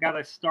 I got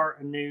to start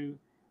anew,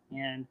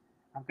 and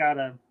I've got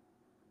to,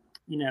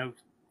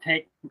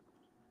 take,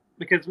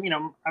 because, you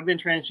know, I've been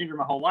transgender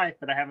my whole life,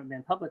 but I haven't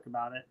been public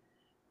about it.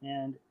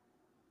 And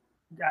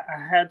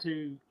I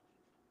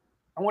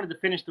wanted to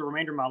finish the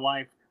remainder of my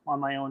life on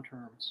my own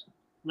terms,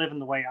 living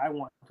the way I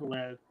want to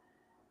live.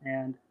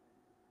 And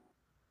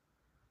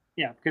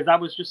yeah, because I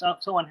was just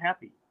so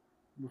unhappy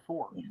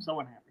before,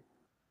 so unhappy.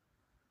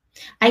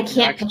 I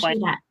can't picture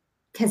that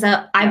because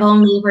I've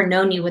only ever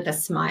known you with a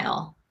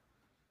smile.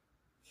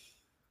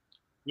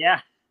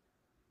 Yeah.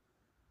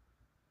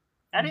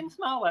 I didn't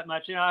smile that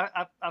much. You know,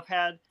 I've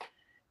had,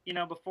 you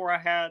know, before I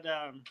had,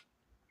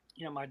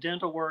 you know, my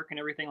dental work and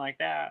everything like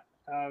that,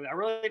 I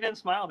really didn't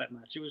smile that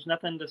much. It was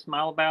nothing to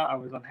smile about. I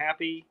was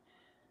unhappy.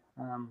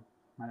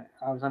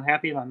 I was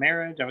unhappy in my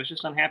marriage. I was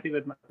just unhappy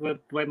with the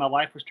way my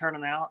life was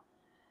turning out.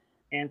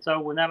 And so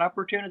when that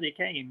opportunity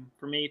came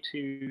for me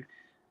to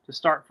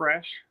start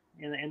fresh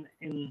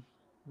in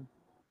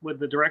with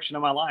the direction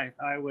of my life,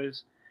 I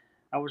was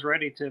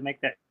ready to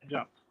make that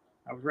jump.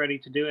 I was ready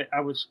to do it.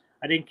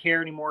 I didn't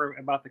care anymore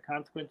about the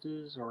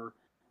consequences or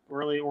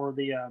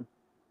the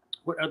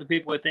what other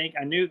people would think.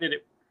 I knew that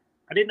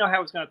I didn't know how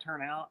it was going to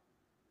turn out,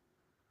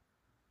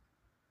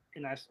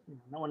 and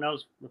no one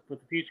knows what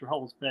the future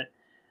holds. But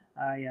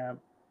I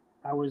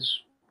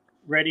was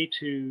ready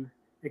to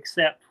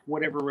accept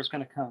whatever was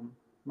going to come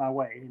my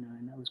way, you know,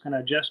 and I was going to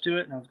adjust to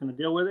it, and I was going to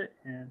deal with it,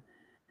 and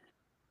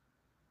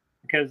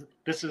because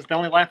this is the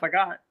only life I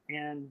got,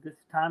 and this is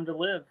time to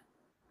live,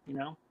 you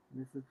know.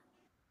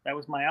 That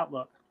was my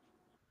outlook.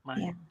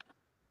 Yeah.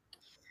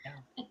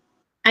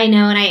 I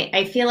know, and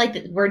I feel like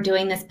that we're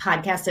doing this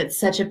podcast at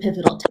such a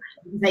pivotal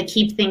time because I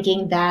keep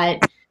thinking that,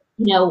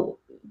 you know,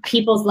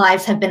 people's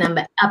lives have been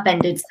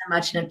upended so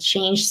much and have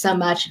changed so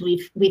much.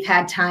 We've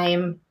had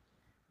time.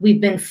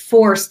 We've been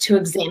forced to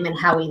examine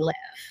how we live,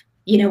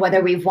 you know,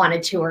 whether we've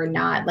wanted to or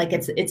not. Like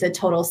it's a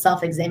total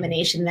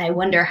self-examination. And I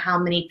wonder how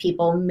many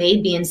people may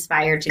be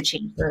inspired to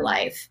change their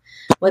life,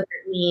 whether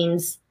it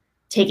means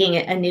taking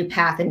a new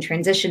path and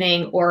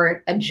transitioning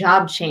or a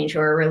job change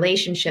or a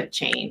relationship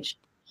change.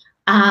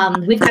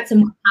 We've got some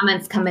more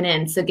comments coming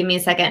in, so give me a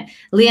second.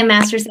 Leah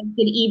Master says,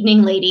 good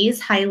evening,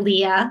 ladies. Hi,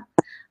 Leah.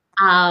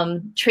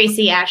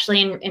 Tracy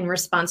Ashley, in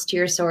response to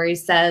your story,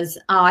 says,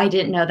 oh, I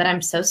didn't know that.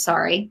 I'm so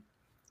sorry.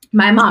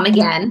 My mom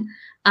again.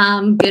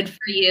 Good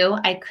for you.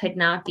 I could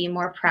not be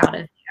more proud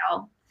of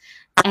you.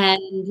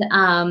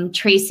 And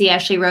Tracy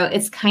Ashley wrote,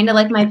 it's kind of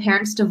like my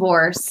parents'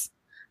 divorce.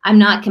 I'm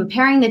not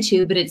comparing the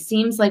two, but it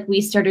seems like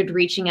we started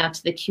reaching out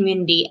to the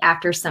community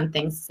after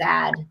something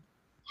sad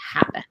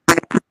happened.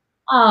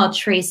 Oh,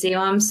 Tracy,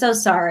 oh, I'm so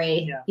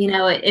sorry. Yeah. You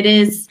know, it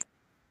is,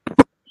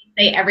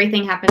 say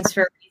everything happens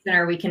for a reason,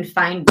 or we can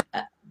find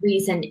a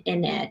reason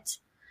in it.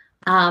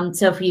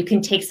 So if you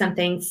can take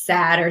something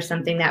sad or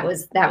something that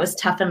was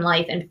tough in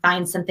life and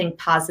find something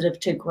positive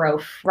to grow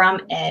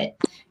from it,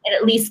 it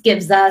at least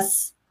gives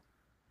us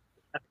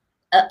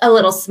a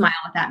little smile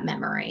with that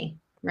memory,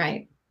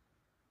 right?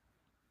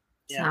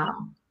 Yeah.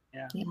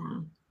 So,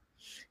 yeah.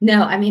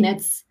 No, I mean,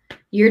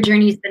 your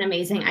journey's been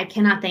amazing. I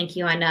cannot thank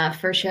you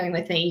enough for sharing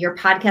with me. Your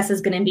podcast is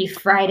going to be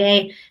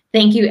Friday.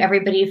 Thank you,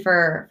 everybody,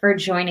 for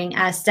joining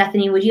us.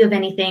 Stephanie, would you have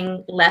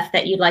anything left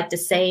that you'd like to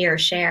say or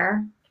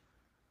share?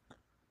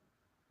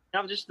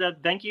 No, just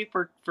thank you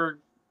for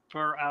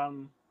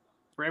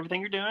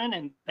everything you're doing,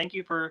 and thank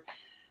you for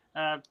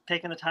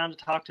taking the time to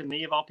talk to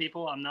me of all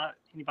people. I'm not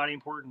anybody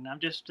important. I'm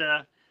just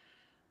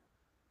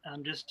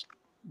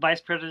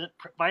vice president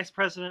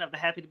of the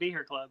Happy to Be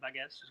Here Club, I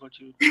guess is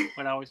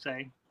what I always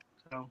say.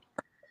 So.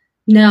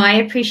 No, I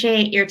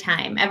appreciate your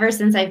time. Ever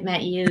since I've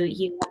met you,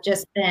 you have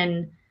just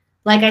been,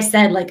 like I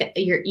said, like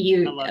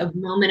a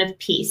moment of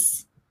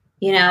peace,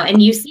 you know,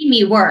 and you see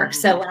me work.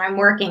 So when I'm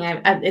working,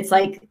 it's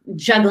like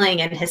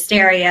juggling and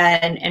hysteria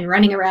and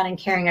running around and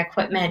carrying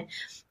equipment.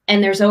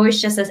 And there's always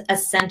just a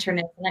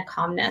centeredness and a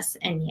calmness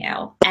in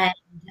you. And,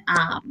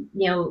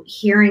 you know,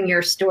 hearing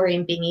your story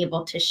and being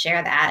able to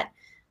share that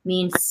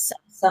means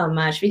so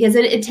much, because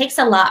it takes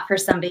a lot for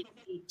somebody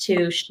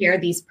to share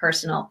these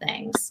personal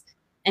things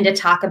and to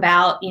talk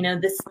about, you know,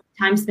 this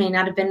times may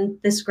not have been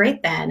this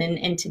great then,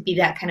 and to be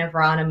that kind of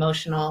raw and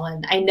emotional.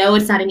 And I know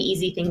it's not an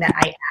easy thing that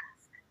I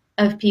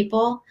ask of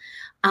people,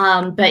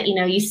 but, you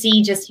know, you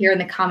see just here in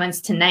the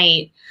comments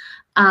tonight,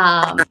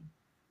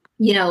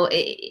 you know,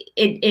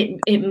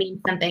 it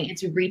means something.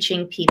 It's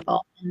reaching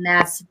people, and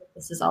that's what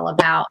this is all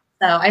about.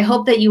 So I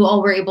hope that you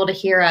all were able to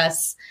hear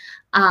us.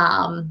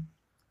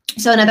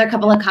 So another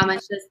couple of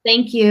comments, just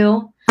thank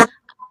you. The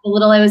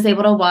little I was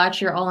able to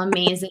watch, you're all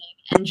amazing.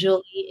 And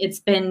Julie, it's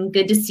been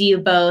good to see you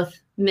both.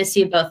 Miss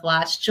you both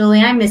lots.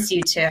 Julie, I miss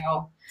you too.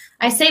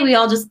 I say we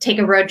all just take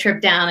a road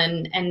trip down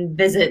and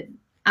visit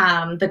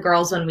the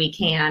girls when we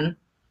can.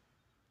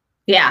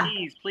 Yeah.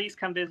 Please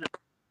come visit.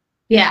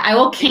 Yeah, I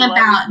will camp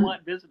out.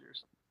 Want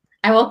visitors.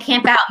 I will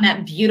camp out in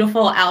that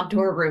beautiful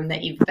outdoor room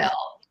that you've built.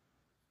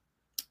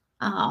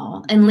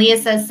 Oh, and Leah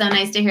says, so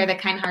nice to hear the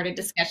kind-hearted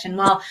discussion.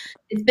 Well,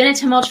 It's been a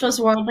tumultuous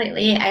world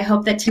lately. I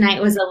hope that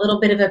tonight was a little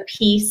bit of a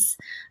peace,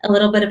 a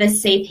little bit of a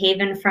safe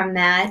haven from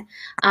that.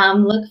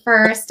 Look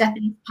for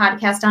Stephanie's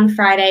podcast on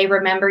Friday.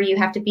 Remember, you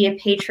have to be a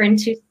patron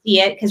to see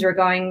it because we're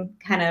going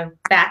kind of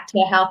back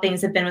to how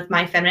things have been with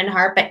My Feminine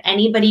Heart. But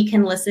anybody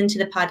can listen to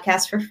the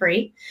podcast for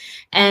free.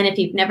 And if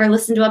you've never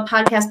listened to a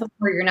podcast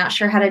before, you're not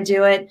sure how to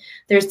do it,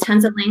 there's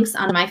tons of links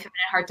on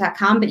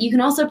myfeminineheart.com. But you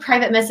can also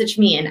private message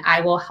me and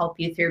I will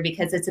help you through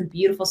because it's a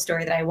beautiful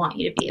story that I want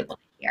you to be able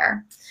to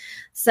hear.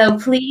 So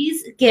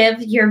please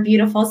give your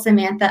beautiful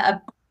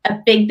Samantha a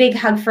big, big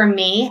hug from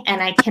me.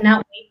 And I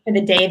cannot wait for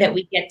the day that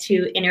we get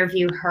to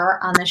interview her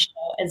on the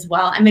show as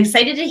well. I'm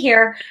excited to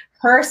hear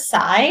her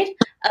side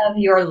of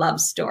your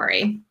love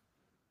story.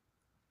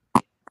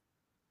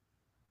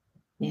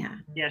 Yeah.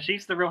 Yeah,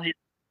 she's the real hero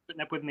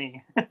putting up with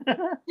me.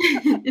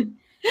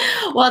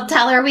 Well,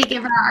 tell her we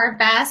give her our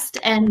best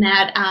and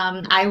that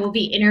I will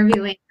be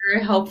interviewing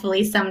her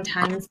hopefully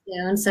sometime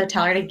soon. So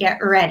tell her to get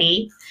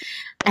ready.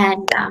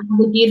 And have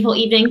a beautiful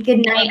evening.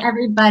 Good night,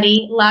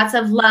 everybody. Lots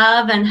of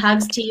love and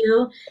hugs to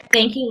you.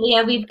 Thank you,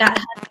 Leah. We've got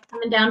hugs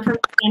coming down from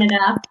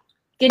Canada.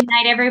 Good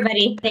night,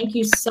 everybody. Thank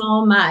you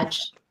so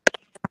much.